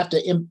implement it, you'll have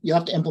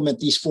to implement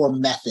these 4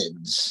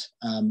 methods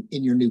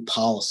in your new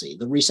policy: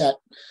 the reset,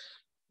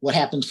 what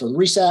happens for the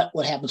reset,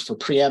 what happens for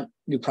preempt,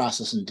 new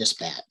process, and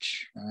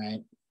dispatch. All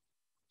right.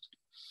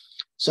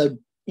 So,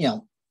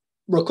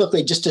 real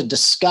quickly, just to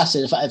discuss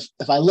it,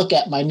 if I look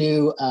at my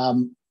new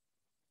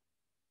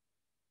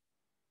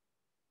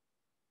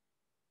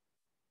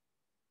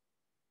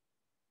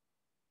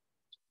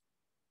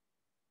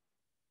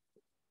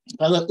if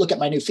I look at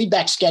my new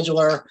feedback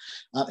scheduler,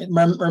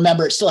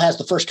 remember it still has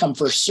the first come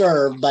first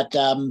serve, but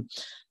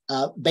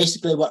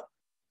basically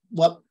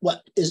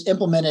what is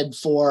implemented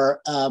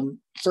for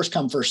first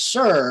come first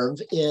serve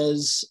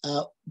is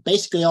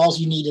basically all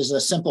you need is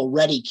a simple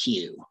ready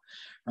queue.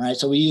 All right,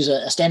 so we use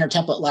a standard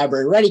template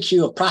library ready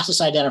queue of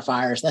process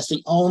identifiers. That's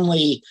the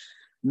only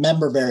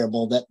member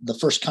variable that the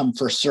first come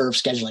first serve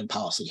scheduling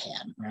policy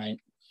had, right?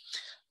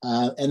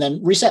 And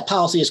then reset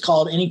policy is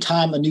called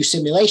anytime a new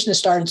simulation is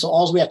started. So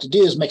all we have to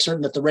do is make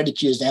certain that the ready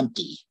queue is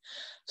empty.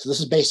 So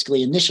this is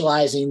basically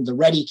initializing the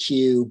ready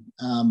queue,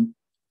 or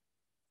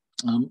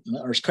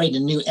creating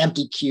a new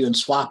empty queue and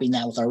swapping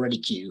that with our ready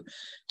queue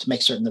to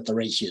make certain that the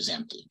ready queue is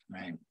empty,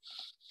 right?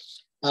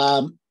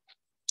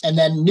 And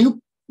then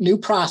new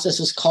process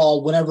is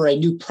called whenever a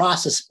new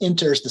process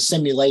enters the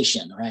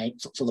simulation, right,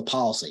 for the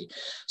policy.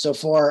 So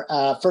for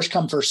first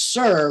come, first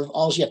serve,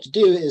 all you have to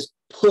do is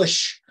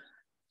push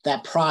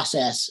that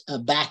process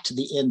back to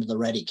the end of the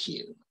ready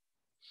queue.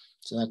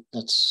 So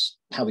that's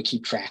how we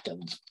keep track of.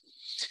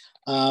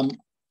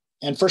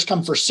 And first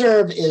come, first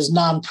serve is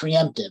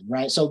non-preemptive,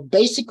 right? So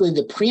basically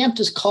the preempt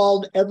is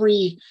called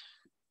every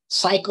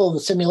cycle of the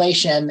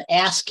simulation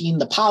asking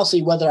the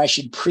policy whether I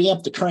should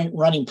preempt the current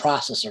running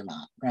process or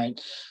not,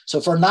 right? So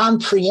for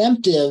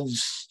non-preemptive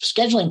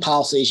scheduling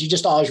policies, you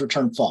just always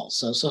return false.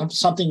 So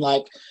something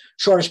like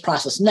shortest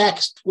process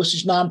next, which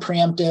is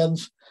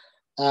non-preemptive,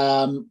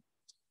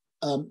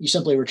 you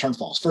simply return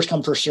false. First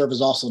come, first serve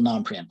is also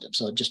non-preemptive,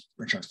 so it just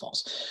returns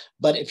false.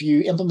 But if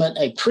you implement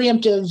a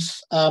preemptive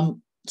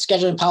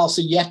scheduling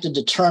policy, you have to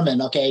determine,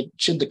 okay,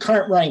 should the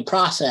current running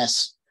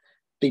process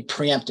be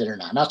preempted or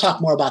not? And I'll talk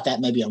more about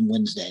that maybe on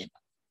Wednesday.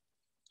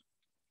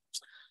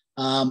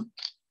 And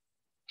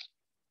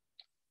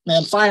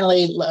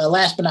finally,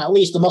 last but not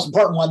least, the most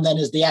important one then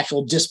is the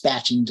actual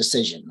dispatching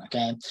decision,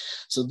 okay?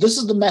 So this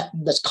is the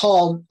method that's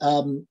called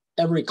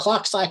every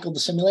clock cycle of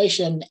the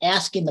simulation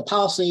asking the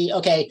policy,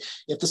 okay,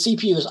 if the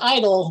CPU is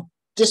idle,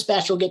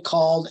 dispatch will get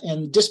called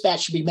and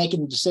dispatch should be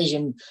making the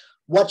decision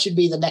what should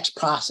be the next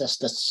process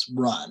that's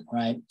run,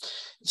 right?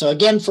 So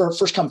again, for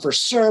first come,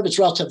 first serve, it's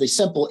relatively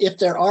simple. If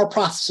there are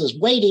processes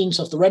waiting,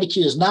 so if the ready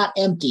queue is not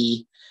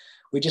empty,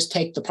 we just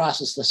take the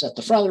process that's at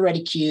the front of the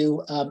ready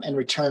queue and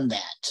return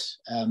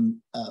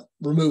that,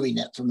 removing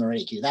it from the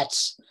ready queue.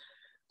 That's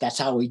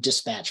how we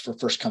dispatch for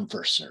first come,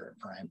 first serve,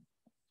 right?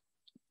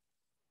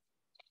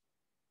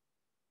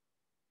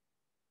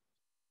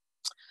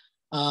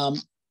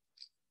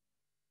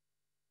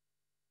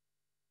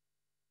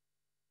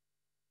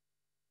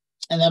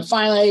 And then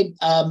finally,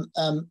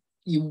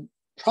 you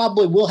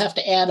probably will have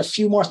to add a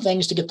few more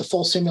things to get the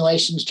full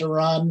simulations to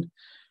run.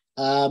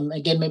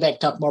 Again, maybe I can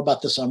talk more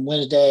about this on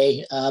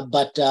Wednesday,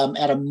 but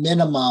at a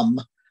minimum,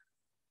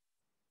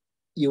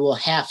 you will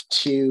have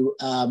to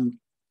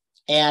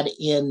add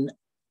in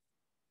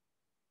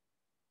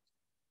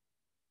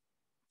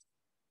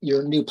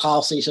your new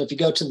policy. So if you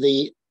go to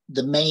the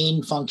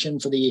main function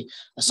for the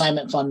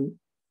assignment fund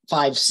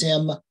 5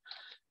 sim,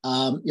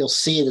 you'll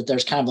see that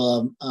there's kind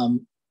of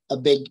a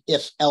big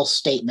if-else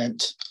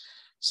statement.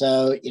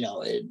 So,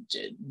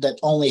 that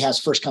only has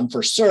first come,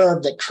 first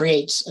serve, that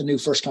creates a new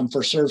first come,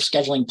 first serve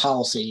scheduling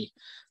policy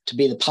to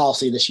be the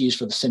policy that's used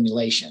for the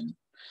simulation.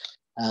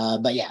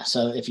 But yeah,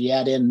 so if you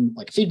add in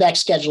like a feedback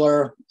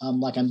scheduler,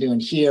 like I'm doing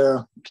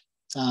here,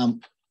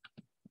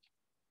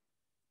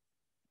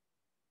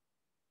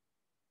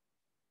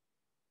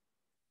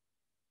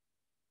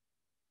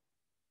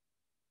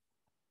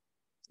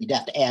 you'd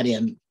have to add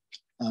in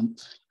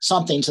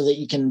something so that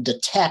you can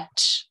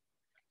detect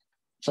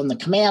from the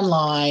command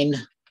line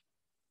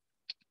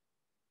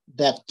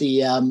that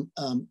the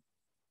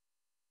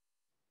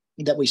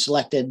that we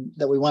selected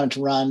that we wanted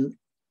to run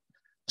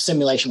a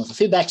simulation with a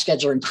feedback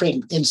scheduler and create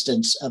an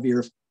instance of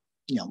your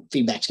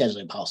feedback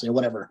scheduling policy or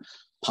whatever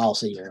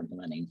policy you're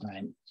implementing,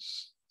 right?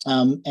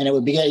 And it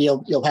would be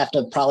you'll have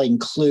to probably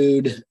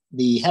include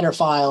the header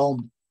file.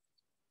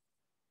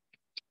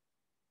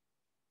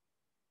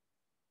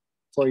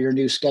 for your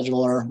new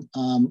scheduler.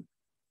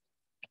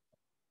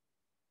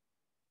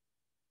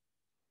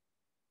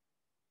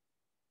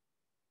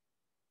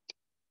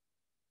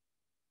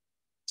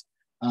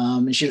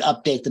 You should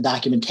update the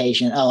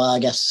documentation. Oh, well, I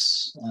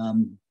guess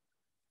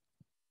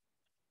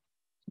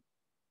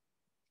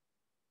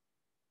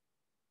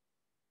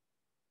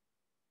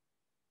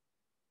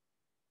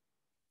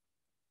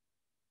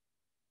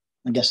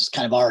it's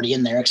kind of already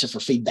in there except for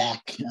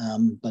feedback.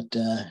 But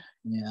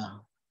yeah.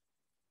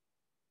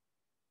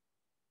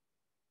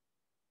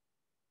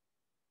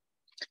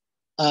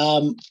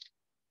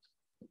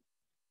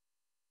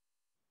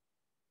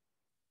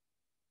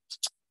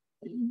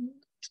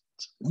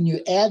 When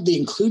you add the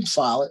include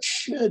file, it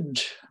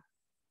should.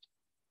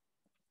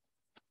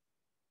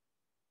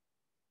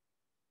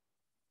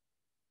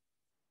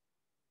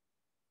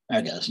 There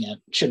it goes. Yeah,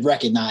 it should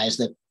recognize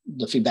that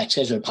the feedback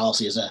scheduler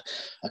policy is a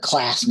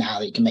class now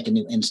that you can make a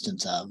new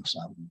instance of. So,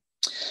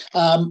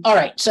 all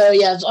right. So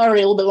yeah, it's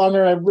already a little bit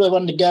longer. I really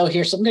wanted to go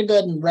here, so I'm going to go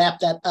ahead and wrap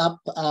that up.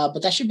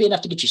 But that should be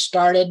enough to get you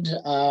started,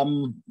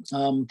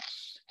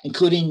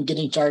 including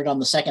getting started on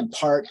the second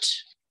part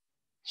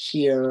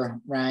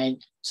here,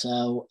 right?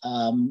 So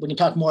we can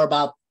talk more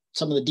about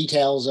some of the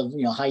details of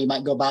how you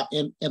might go about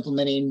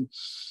implementing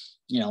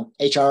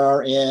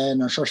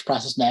HRRN or source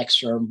process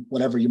next or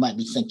whatever you might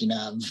be thinking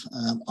of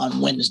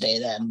on Wednesday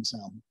then. So,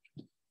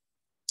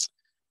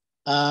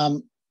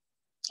 all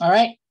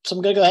right. So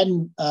I'm going to go ahead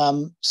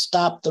and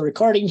stop the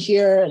recording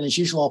here. And as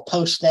usual, I'll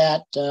post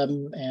that.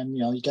 And,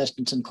 you guys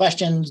can send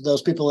questions.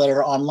 Those people that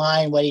are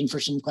online waiting for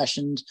some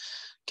questions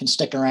can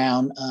stick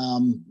around.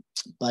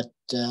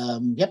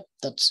 Yep,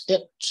 that's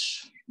it.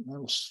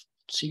 I'll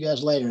see you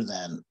guys later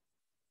then.